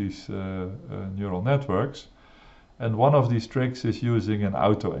with these neural networks. And one of these tricks is using an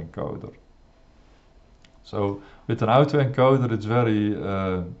autoencoder. So with an autoencoder, it's very,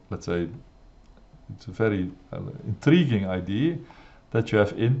 let's say, it's a very intriguing idea that you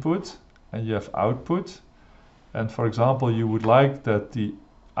have input and you have output. And for example, you would like that the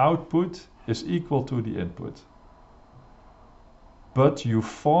output is equal to the input. But you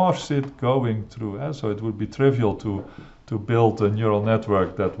force it going through, so it would be trivial to build a neural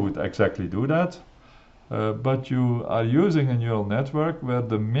network that would exactly do that. but you are using a neural network where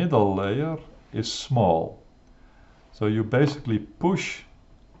the middle layer is small. So you basically push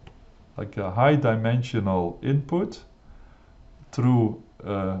like a high dimensional input through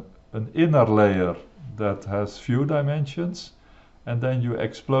an inner layer that has few dimensions, and then you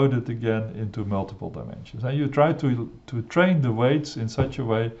explode it again into multiple dimensions. And you try to train the weights in such a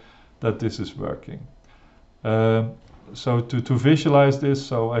way that this is working. So to visualize this,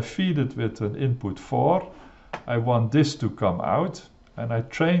 so I feed it with an input 4. I want this to come out, and I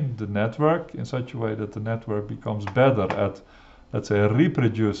train the network in such a way that the network becomes better at, let's say,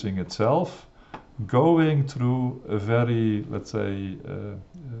 reproducing itself, going through a very, let's say,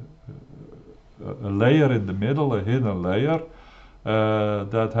 a layer in the middle, a hidden layer,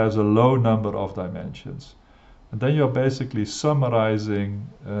 that has a low number of dimensions. And then you're basically summarizing,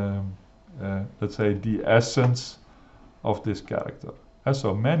 let's say, the essence of this character. And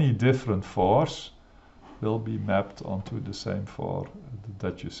so many different 4s will be mapped onto the same 4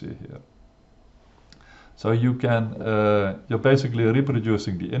 that you see here. So you can, you're basically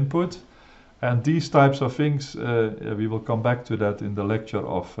reproducing the input, and these types of things, we will come back to that in the lecture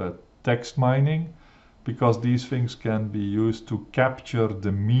of text mining, because these things can be used to capture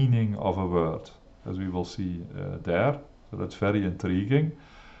the meaning of a word, as we will see there. So that's very intriguing.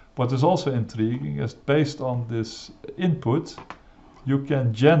 What is also intriguing is based on this input, you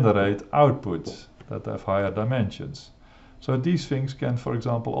can generate outputs that have higher dimensions. So these things can, for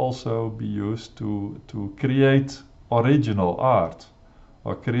example, also be used to create original art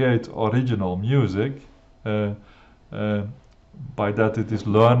or create original music. By that it is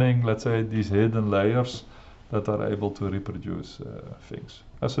learning, let's say, these hidden layers that are able to reproduce things.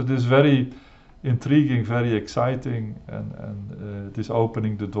 So this is very intriguing, very exciting, and it is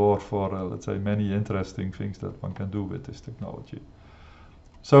opening the door for, let's say, many interesting things that one can do with this technology.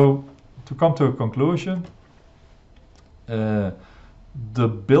 So to come to a conclusion, the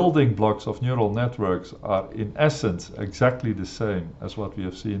building blocks of neural networks are in essence exactly the same as what we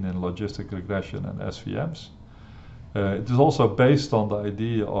have seen in logistic regression and SVMs. It is also based on the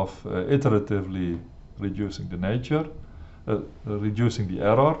idea of iteratively reducing the nature, reducing the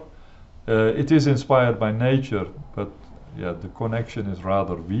error. It is inspired by nature, but yeah, the connection is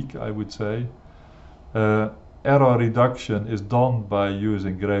rather weak, I would say. Error reduction is done by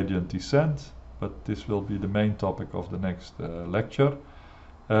using gradient descent, but this will be the main topic of the next lecture.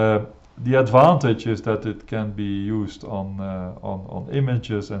 The advantage is that it can be used on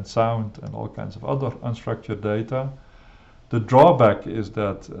images and sound and all kinds of other unstructured data. The drawback is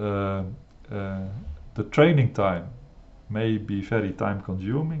that the training time may be very time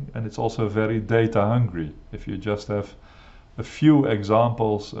consuming, and it's also very data hungry. If you just have a few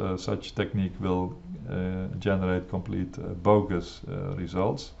examples, such technique will generate complete bogus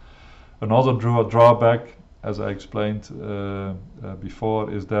results. Another drawback, as I explained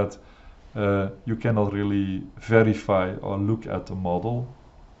before, is that you cannot really verify or look at the model.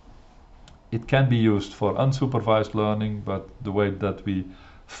 It can be used for unsupervised learning, but the way that we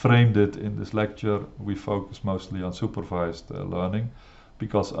framed it in this lecture, we focus mostly on supervised learning,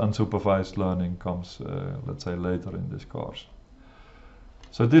 because unsupervised learning comes, let's say, later in this course.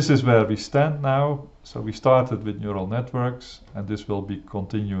 So this is where we stand now. So we started with neural networks, and this will be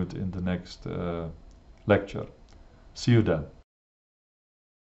continued in the next lecture. See you then.